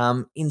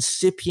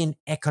incipient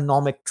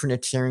economic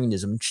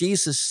Trinitarianism.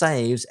 Jesus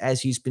saves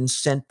as he's been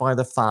sent by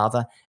the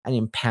Father and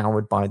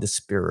empowered by the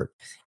Spirit.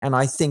 And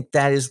I think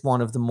that is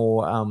one of the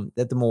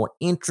more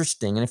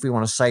interesting, and if we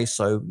want to say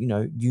so,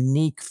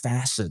 unique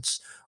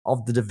facets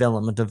of the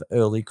development of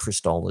early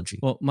Christology.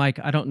 Well,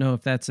 Mike, I don't know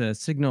if that's a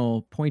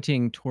signal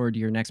pointing toward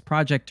your next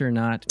project or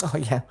not. Oh,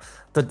 yeah.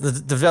 The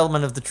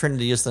development of the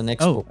Trinity is the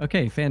next book. Oh,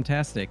 okay.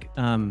 Fantastic.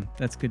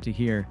 That's good to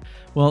hear.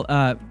 Well,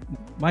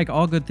 Mike,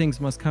 all good things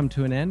must come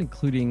to an end,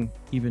 including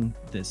even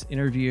this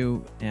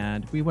interview.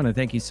 And we want to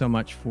thank you so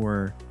much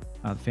for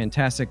the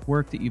fantastic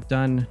work that you've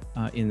done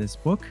in this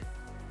book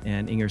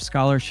and in your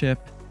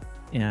scholarship.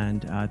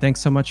 And thanks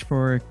so much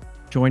for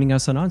joining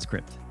us on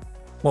OnScript.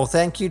 Well,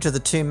 thank you to the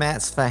two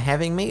Matts for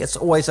having me. It's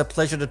always a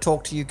pleasure to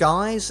talk to you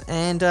guys.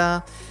 And,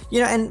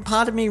 and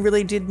part of me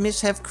really did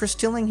miss have Chris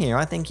Tilling here.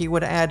 I think he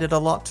would have added a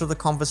lot to the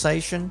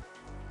conversation,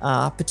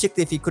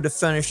 particularly if he could have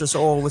furnished us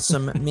all with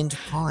some mint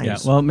pies. Yeah,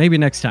 well, maybe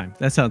next time.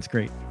 That sounds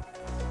great.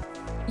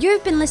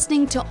 You've been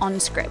listening to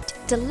OnScript,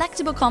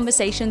 delectable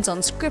conversations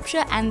on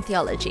scripture and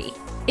theology.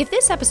 If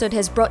this episode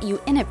has brought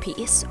you inner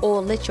peace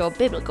or lit your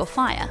biblical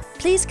fire,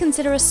 please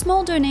consider a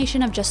small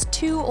donation of just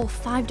 $2 or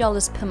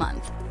 $5 per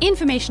month.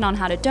 Information on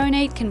how to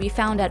donate can be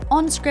found at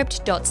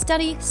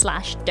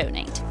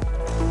onscript.study/donate.